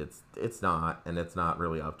 but it's not, and it's not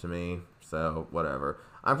really up to me, so whatever.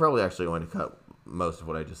 I'm probably actually going to cut most of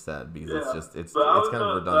what I just said because it's kind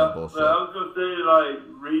of redundant bullshit. But I was gonna say, like,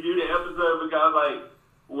 redo the episode because I was like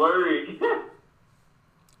worried.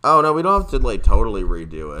 Oh no, we don't have to like totally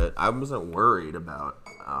redo it. I wasn't worried about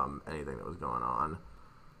anything that was going on.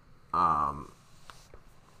 I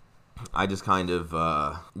just kind of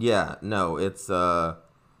yeah, no, it was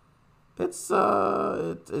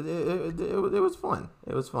fun.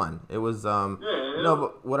 It was fun. It was no,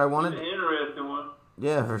 but what I wanted. It's an interesting one.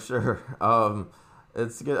 Yeah, for sure.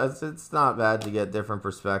 It's good. It's not bad to get different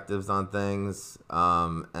perspectives on things.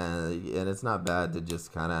 And it's not bad to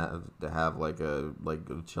just kind of have like a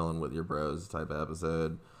chilling with your bros type of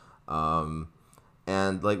episode. And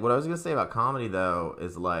like what I was gonna say about comedy though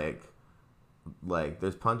is like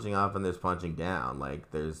there's punching up and there's punching down.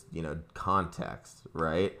 Like there's, you know, context,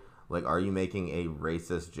 right? Like, are you making a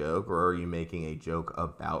racist joke or are you making a joke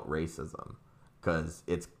about racism? Because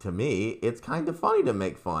to me, it's kind of funny to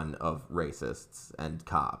make fun of racists and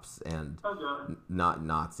cops and not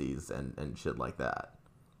Nazis and shit like that.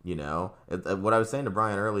 You know? What I was saying to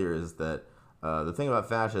Brian earlier is that the thing about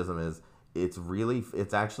fascism is it's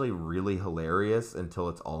actually really hilarious until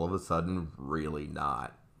it's all of a sudden really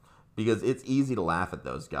not. Because it's easy to laugh at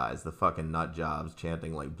those guys, the fucking nut jobs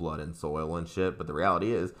chanting like blood and soil and shit, but the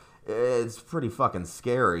reality is, it's pretty fucking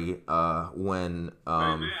scary when... Hey, man,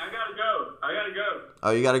 I gotta go.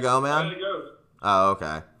 Oh, you gotta go, man? I gotta go. Oh,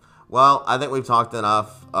 okay. Well, I think we've talked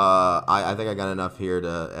enough. I think I got enough here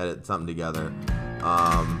to edit something together.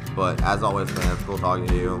 But as always, man, it's cool talking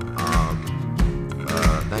to you.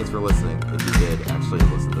 Thanks for listening. If you did actually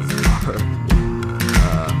listen this far.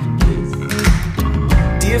 Peace.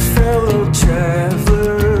 Dear fellow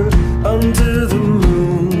traveler under the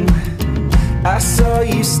moon, I saw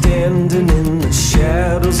you standing in the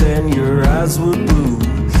shadows and your eyes were blue.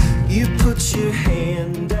 You put your hand